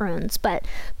than the prunes. But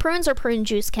prunes or prune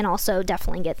juice can also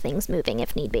definitely get things moving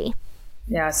if need be.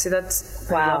 Yeah, see, that's...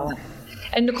 Wow.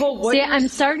 And Nicole, I'm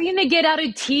starting to get out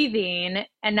of teething,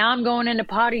 and now I'm going into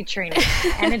potty training,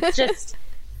 and it's just.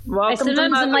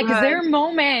 Sometimes I'm like, is there a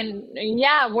moment,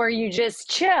 where you just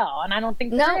chill? And I don't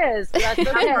think there is. So that's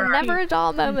okay. Never a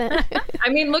dull moment. I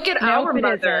mean, look at our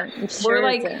mother. We're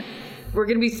like, we're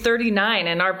going to be 39,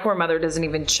 and our poor mother doesn't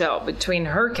even chill between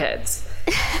her kids.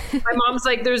 My mom's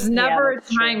like, there's never a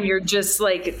time you're just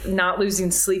like not losing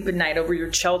sleep at night over your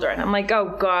children. I'm like,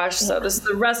 oh gosh, so this is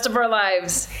the rest of our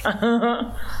lives.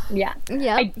 Yeah,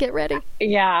 get ready.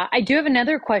 Yeah, I do have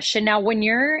another question. Now, when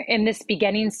you're in this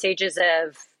beginning stages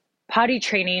of potty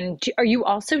training, are you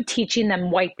also teaching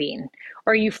them wiping?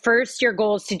 Or are you first, your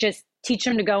goal is to just teach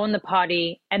them to go in the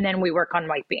potty and then we work on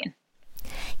wiping?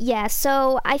 Yeah,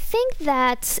 so I think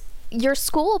that your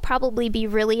school will probably be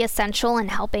really essential in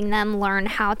helping them learn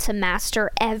how to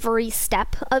master every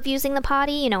step of using the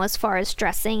potty, as far as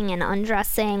dressing and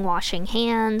undressing, washing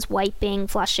hands, wiping,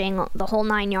 flushing, the whole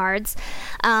 9 yards.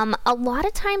 A lot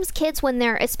of times kids,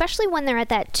 especially when they're at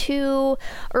that 2,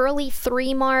 early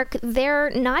 3 mark, they're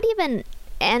not even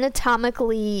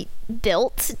anatomically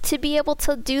built to be able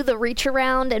to do the reach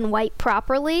around and wipe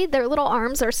properly. Their little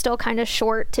arms are still kind of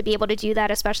short to be able to do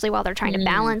that, especially while they're trying to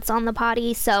balance on the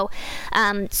potty. So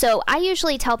I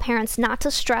usually tell parents not to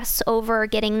stress over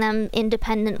getting them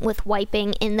independent with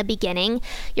wiping in the beginning.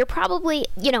 You're probably,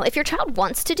 if your child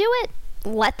wants to do it,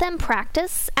 let them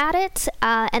practice at it,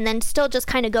 and then still just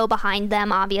kind of go behind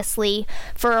them, obviously,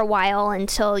 for a while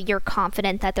until you're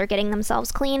confident that they're getting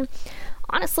themselves clean.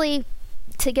 Honestly,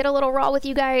 to get a little raw with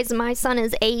you guys, my son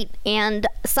is 8, and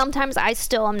sometimes I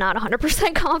still am not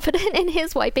 100% confident in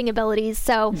his wiping abilities.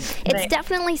 So it's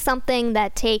definitely something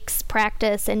that takes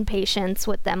practice and patience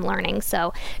with them learning.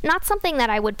 So not something that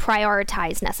I would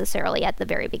prioritize necessarily at the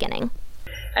very beginning.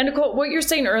 And Nicole, what you're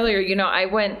saying earlier, I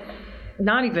went,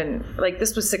 not even,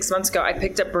 this was 6 months ago, I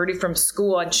picked up Birdie from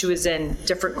school and she was in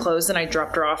different clothes than I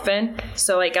dropped her off in.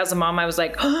 So as a mom, I was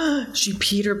like, oh, she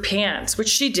peed her pants, which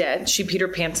she did. She peed her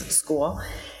pants at school.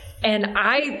 And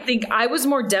I think I was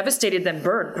more devastated than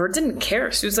Bird. Bird didn't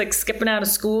care. She was skipping out of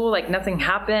school, nothing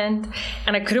happened.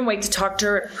 And I couldn't wait to talk to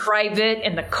her in private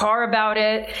in the car about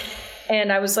it.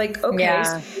 And I was like, okay,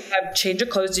 so you have change of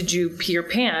clothes. Did you pee your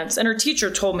pants? And her teacher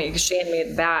told me because she handed me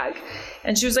the bag.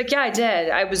 And she was like, yeah, I did.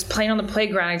 I was playing on the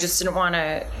playground. I just didn't want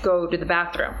to go to the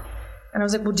bathroom. And I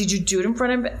was like, well, did you do it in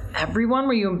front of everyone?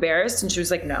 Were you embarrassed? And she was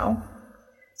like, no.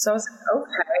 So I was like,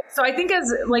 okay. So I think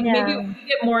maybe we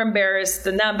get more embarrassed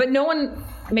than that. But no one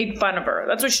made fun of her.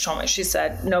 That's what she told me. She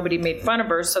said nobody made fun of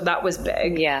her. So that was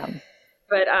big. Yeah.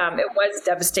 But it was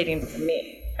devastating for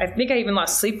me. I think I even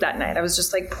lost sleep that night. I was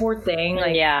just like, poor thing.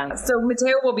 So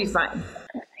Mateo will be fine.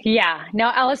 Yeah.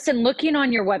 Now, Allison, looking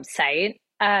on your website,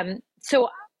 so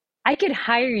I could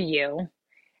hire you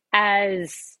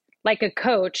as a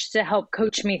coach to help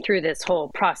coach me through this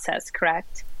whole process,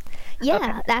 correct?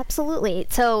 Yeah, absolutely.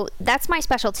 So that's my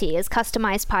specialty, is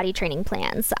customized potty training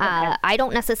plans. I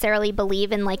don't necessarily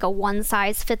believe in a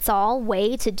one-size-fits-all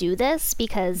way to do this,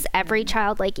 because every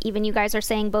child, even you guys are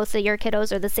saying both of your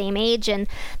kiddos are the same age and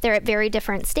they're at very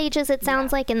different stages, it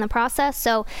sounds like, in the process.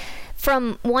 So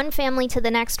from one family to the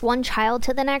next, one child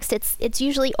to the next, it's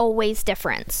usually always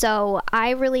different. So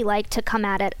I really like to come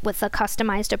at it with a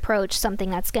customized approach, something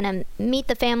that's going to meet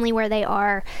the family where they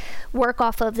are, work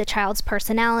off of the child's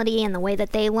personality and the way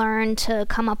that they learn to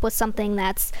come up with something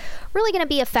that's really going to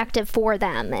be effective for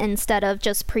them, instead of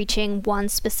just preaching one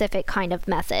specific kind of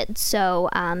method. So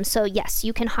yes,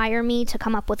 you can hire me to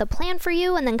come up with a plan for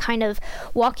you and then kind of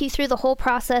walk you through the whole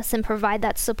process and provide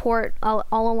that support all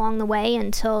along the way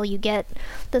until you get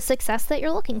the success that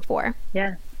you're looking for.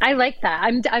 Yeah, I like that.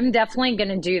 I'm definitely going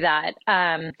to do that.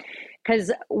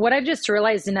 Because what I've just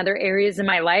realized in other areas in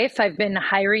my life, I've been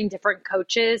hiring different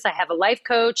coaches. I have a life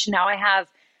coach. Now I have,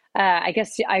 I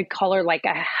guess I'd call her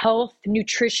a health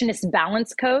nutritionist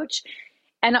balance coach.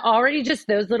 And already just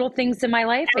those little things in my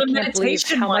life, I can't believe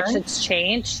how much it's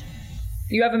changed.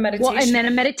 You have a meditation. Well, and then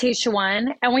a meditation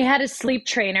one. And we had a sleep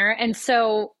trainer. And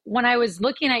so when I was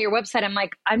looking at your website, I'm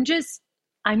like, I'm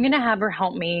going to have her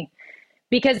help me,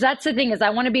 because that's the thing, is I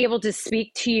want to be able to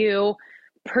speak to you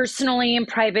personally and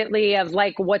privately of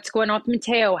what's going on with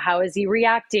Mateo, how is he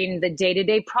reacting, the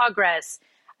day-to-day progress,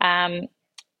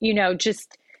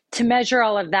 just to measure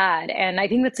all of that. And I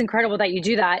think that's incredible that you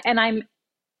do that. And I'm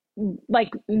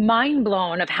mind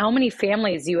blown of how many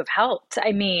families you have helped.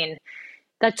 I mean,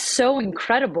 that's so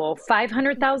incredible.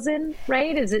 500,000,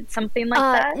 right? Is it something like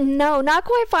that? No, not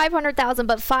quite 500,000,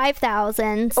 but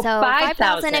 5,000. So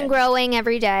 5,000 and growing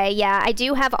every day. Yeah, I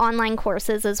do have online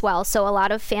courses as well. So a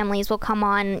lot of families will come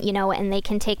on, and they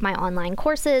can take my online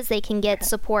courses. They can get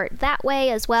support that way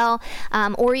as well.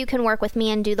 Or you can work with me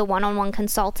and do the one-on-one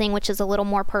consulting, which is a little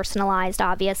more personalized,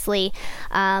 obviously.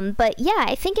 But yeah,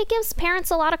 I think it gives parents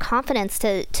a lot of confidence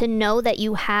to know that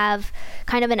you have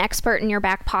kind of an expert in your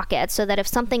back pocket, so that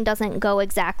if something doesn't go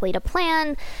exactly to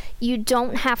plan, you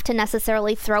don't have to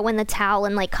necessarily throw in the towel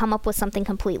and come up with something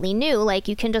completely new.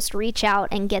 You can just reach out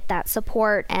and get that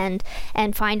support and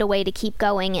find a way to keep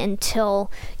going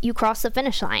until you cross the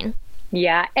finish line.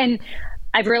 Yeah. And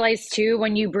I've realized too,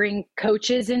 when you bring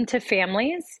coaches into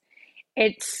families,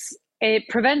 it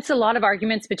prevents a lot of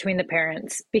arguments between the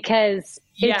parents, because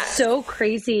it's so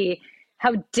crazy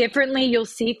how differently you'll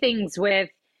see things with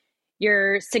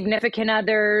your significant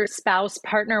other, spouse,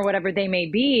 partner, whatever they may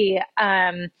be.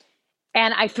 And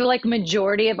I feel like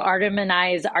majority of Artem and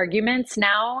I's arguments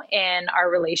now in our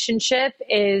relationship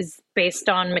is based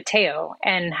on Mateo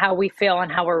and how we feel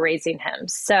and how we're raising him.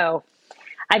 So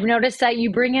I've noticed that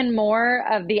you bring in more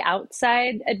of the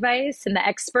outside advice and the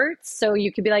experts. So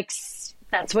you could be like,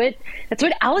 that's what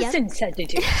Allison said to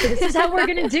do. So this is how we're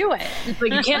going to do it.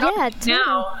 You can't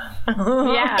now.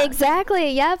 Yeah,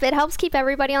 exactly. Yep. It helps keep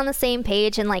everybody on the same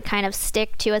page and kind of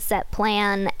stick to a set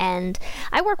plan. And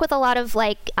I work with a lot of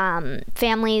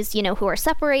families, who are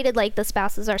separated, the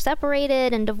spouses are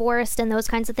separated and divorced and those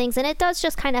kinds of things. And it does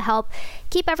just kind of help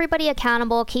keep everybody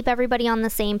accountable, keep everybody on the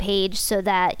same page, so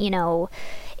that,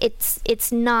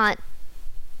 it's not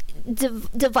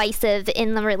divisive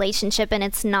in the relationship, and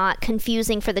it's not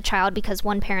confusing for the child because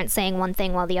one parent's saying one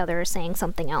thing while the other is saying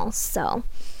something else. So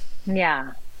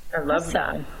yeah, I love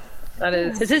that.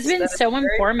 This has been so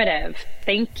informative.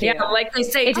 Thank you. Yeah, like they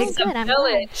say, it takes a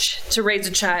village to raise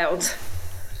a child.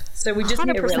 So we just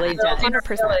need to really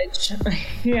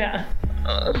 100%. Yeah.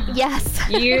 Yes.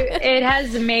 It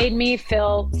has made me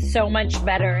feel so much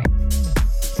better.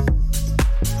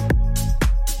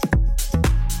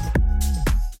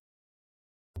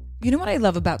 You know what I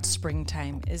love about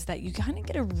springtime is that you kind of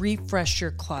get to refresh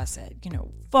your closet. You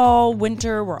know, fall,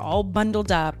 winter, we're all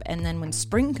bundled up. And then when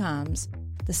spring comes,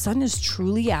 the sun is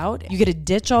truly out. You get to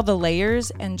ditch all the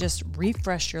layers and just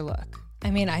refresh your look. I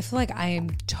mean, I feel like I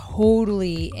am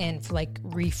totally in for like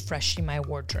refreshing my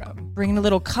wardrobe. Bringing a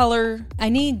little color. I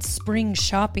need spring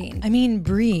shopping. I mean,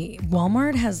 Brie,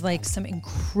 Walmart has like some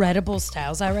incredible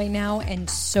styles out right now and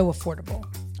so affordable.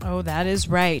 Oh, that is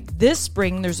right. This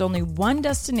spring, there's only one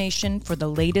destination for the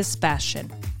latest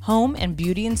fashion. Home and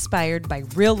beauty inspired by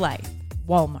real life.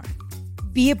 Walmart.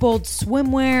 Be it bold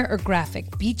swimwear or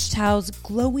graphic beach towels,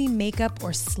 glowy makeup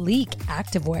or sleek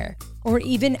activewear, or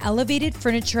even elevated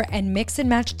furniture and mix and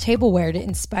match tableware to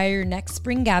inspire your next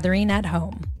spring gathering at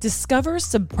home. Discover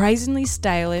surprisingly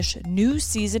stylish new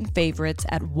season favorites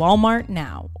at Walmart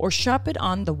now or shop it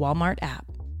on the Walmart app.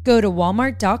 Go to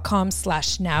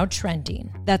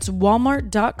walmart.com/nowtrending. That's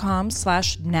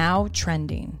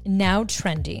walmart.com/nowtrending. Now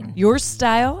trending. Your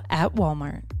style at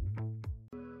Walmart.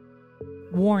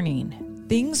 Warning.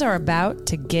 Things are about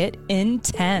to get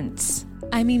intense.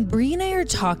 I mean, Brie and I are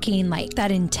talking like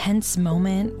that intense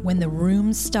moment when the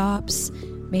room stops,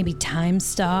 maybe time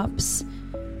stops,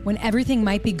 when everything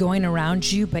might be going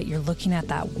around you, but you're looking at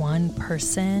that one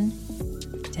person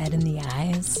dead in the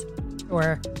eyes.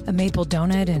 Or a maple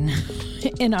donut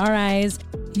in our eyes.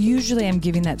 Usually I'm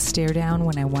giving that stare down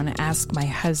when I want to ask my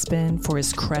husband for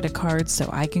his credit card so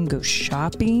I can go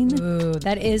shopping. Ooh,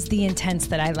 that is the intense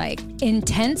that I like.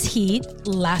 Intense heat,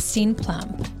 lasting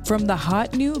plump. From the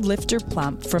hot new Lifter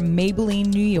Plump from Maybelline,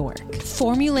 New York.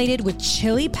 Formulated with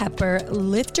chili pepper,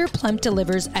 Lifter Plump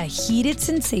delivers a heated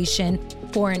sensation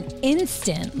for an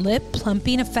instant lip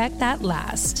plumping effect that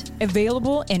lasts.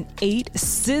 Available in 8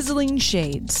 sizzling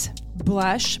shades.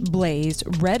 Blush, Blaze,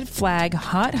 Red Flag,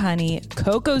 Hot Honey,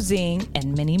 Cocoa Zing,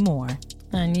 and many more.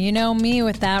 And you know me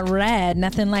with that red.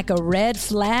 Nothing like a red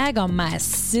flag on my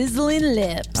sizzling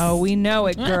lips. Oh, we know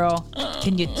it, girl.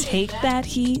 Can you take that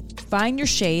heat? Find your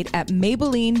shade at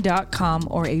Maybelline.com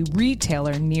or a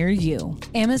retailer near you.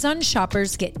 Amazon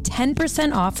shoppers get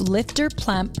 10% off Lifter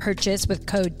Plump purchase with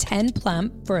code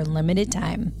 10PLUMP for a limited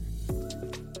time.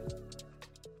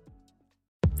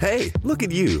 Hey, look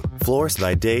at you. Florist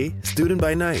by day, student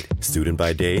by night. Student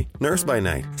by day, nurse by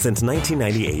night. Since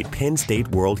 1998, Penn State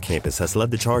World Campus has led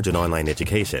the charge in online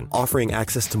education, offering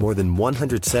access to more than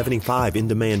 175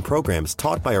 in-demand programs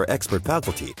taught by our expert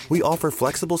faculty. We offer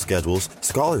flexible schedules,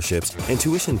 scholarships, and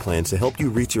tuition plans to help you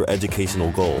reach your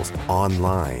educational goals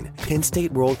online. Penn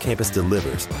State World Campus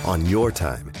delivers on your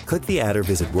time. Click the ad or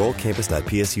visit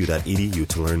worldcampus.psu.edu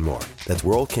to learn more. That's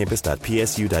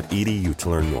worldcampus.psu.edu to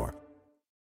learn more.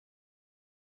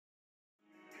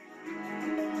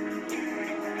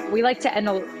 We like to end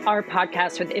our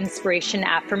podcast with inspiration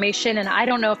affirmation. And I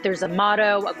don't know if there's a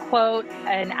motto, a quote,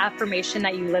 an affirmation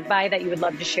that you live by that you would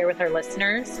love to share with our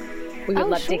listeners. We would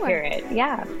love to hear it.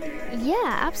 Yeah. Yeah,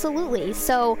 absolutely.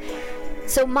 So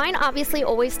mine obviously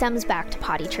always stems back to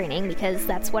potty training because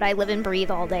that's what I live and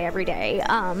breathe all day, every day.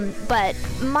 But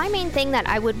my main thing that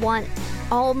I would want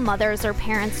all mothers or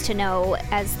parents to know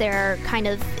as they're kind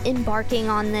of embarking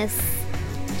on this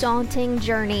daunting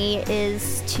journey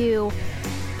is to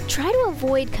try to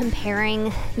avoid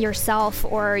comparing yourself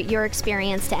or your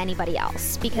experience to anybody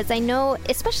else, because I know,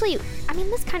 especially, I mean,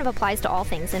 this kind of applies to all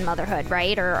things in motherhood,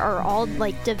 right? Or all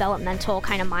like developmental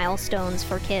kind of milestones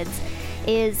for kids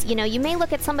is, you know, you may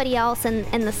look at somebody else and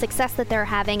the success that they're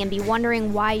having and be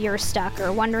wondering why you're stuck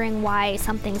or wondering why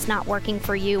something's not working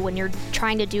for you when you're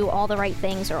trying to do all the right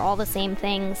things or all the same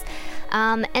things.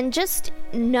 And just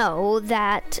know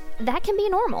that that can be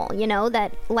normal, you know,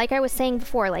 that like I was saying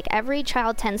before, like every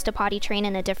child tends to potty train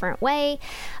in a different way.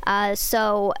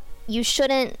 So you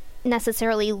shouldn't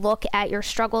necessarily look at your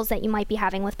struggles that you might be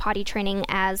having with potty training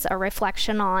as a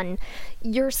reflection on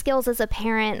your skills as a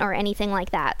parent or anything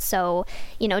like that. So,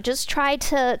 you know, just try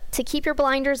to keep your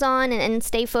blinders on and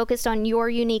stay focused on your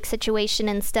unique situation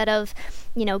instead of,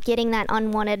 you know, getting that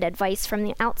unwanted advice from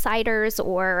the outsiders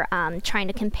or trying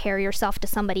to compare yourself to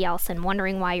somebody else and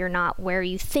wondering why you're not where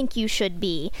you think you should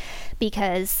be,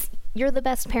 because you're the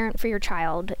best parent for your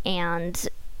child and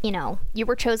you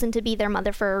were chosen to be their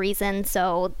mother for a reason.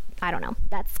 So I don't know.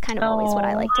 That's kind of always what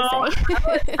I like to say.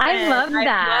 I love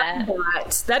that.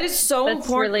 That is so That's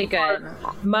important. Really good.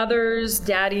 For mothers,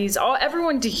 daddies,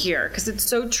 everyone to hear, because it's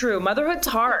so true. Motherhood's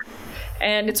hard,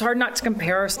 and it's hard not to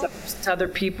compare ourselves to other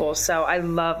people. So I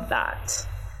love that.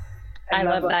 I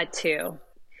love that too.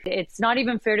 It's not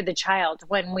even fair to the child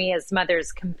when we as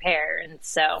mothers compare. And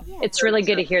so it's really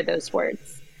good to hear those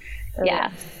words.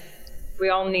 Yeah. We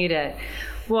all need it.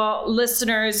 Well,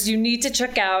 listeners, you need to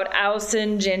check out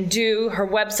Allison Jandu. Her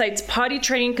website's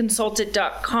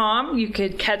pottytrainingconsultant.com. You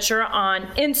could catch her on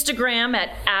Instagram at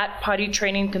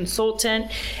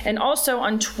pottytrainingconsultant and also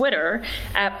on Twitter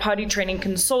at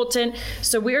pottytrainingconsultant.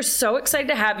 So we are so excited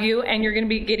to have you, and you're going to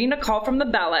be getting a call from the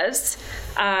Bellas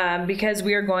because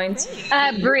we are going to...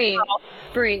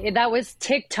 Brie, that was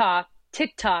TikTok.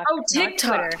 Oh,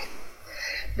 TikTok.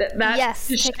 Yes,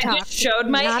 TikTok. Just showed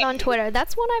my not on Twitter.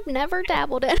 That's one I've never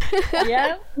dabbled in.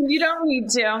 Yeah, you don't need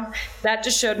to. That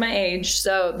just showed my age.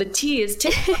 So the T is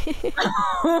TikTok.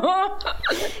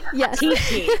 Yes.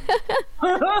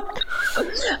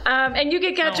 And you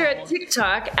can catch her at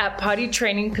TikTok at Potty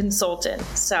Training Consultant.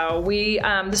 So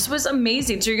this was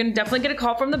amazing. So you're going to definitely get a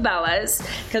call from the Bellas,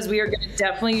 because we are going to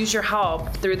definitely use your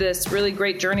help through this really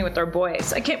great journey with our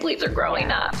boys. I can't believe they're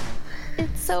growing up.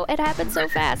 It happens so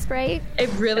fast, right? It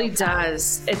really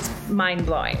does. It's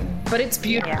mind-blowing, but it's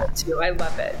beautiful too. I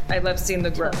love it. I love seeing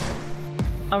the growth.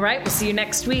 All right, we'll see you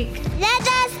next week. Let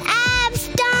us have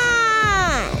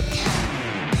start.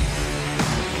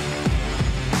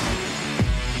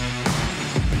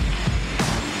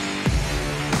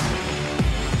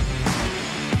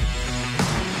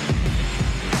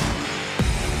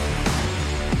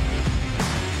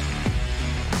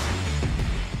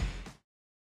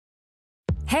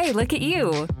 Hey, look at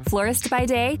you. Florist by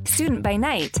day, student by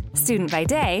night. Student by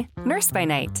day, nurse by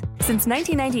night. Since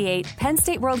 1998, Penn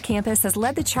State World Campus has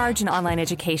led the charge in online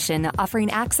education, offering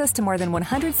access to more than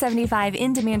 175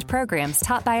 in-demand programs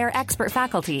taught by our expert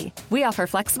faculty. We offer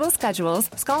flexible schedules,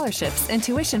 scholarships, and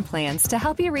tuition plans to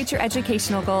help you reach your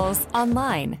educational goals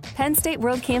online. Penn State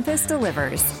World Campus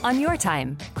delivers on your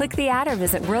time. Click the ad or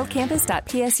visit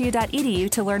worldcampus.psu.edu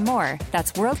to learn more.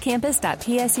 That's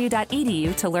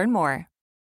worldcampus.psu.edu to learn more.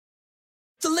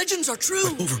 The legends are true.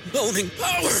 Overwhelming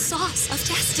power. The sauce of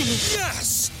destiny.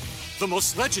 Yes! The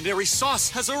most legendary sauce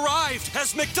has arrived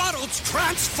as McDonald's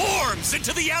transforms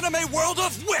into the anime world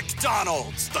of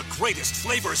WickDonald's. The greatest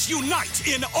flavors unite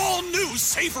in all new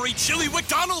savory chili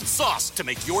McDonald's sauce to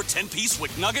make your 10-piece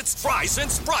Wick Nuggets, fries, and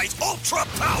Sprite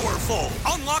ultra-powerful.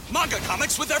 Unlock manga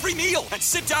comics with every meal and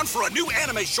sit down for a new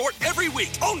anime short every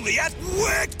week only at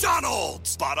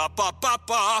WickDonald's.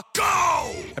 Ba-da-ba-ba-ba,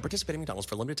 go! At participating McDonald's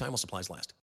for a limited time while supplies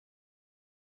last.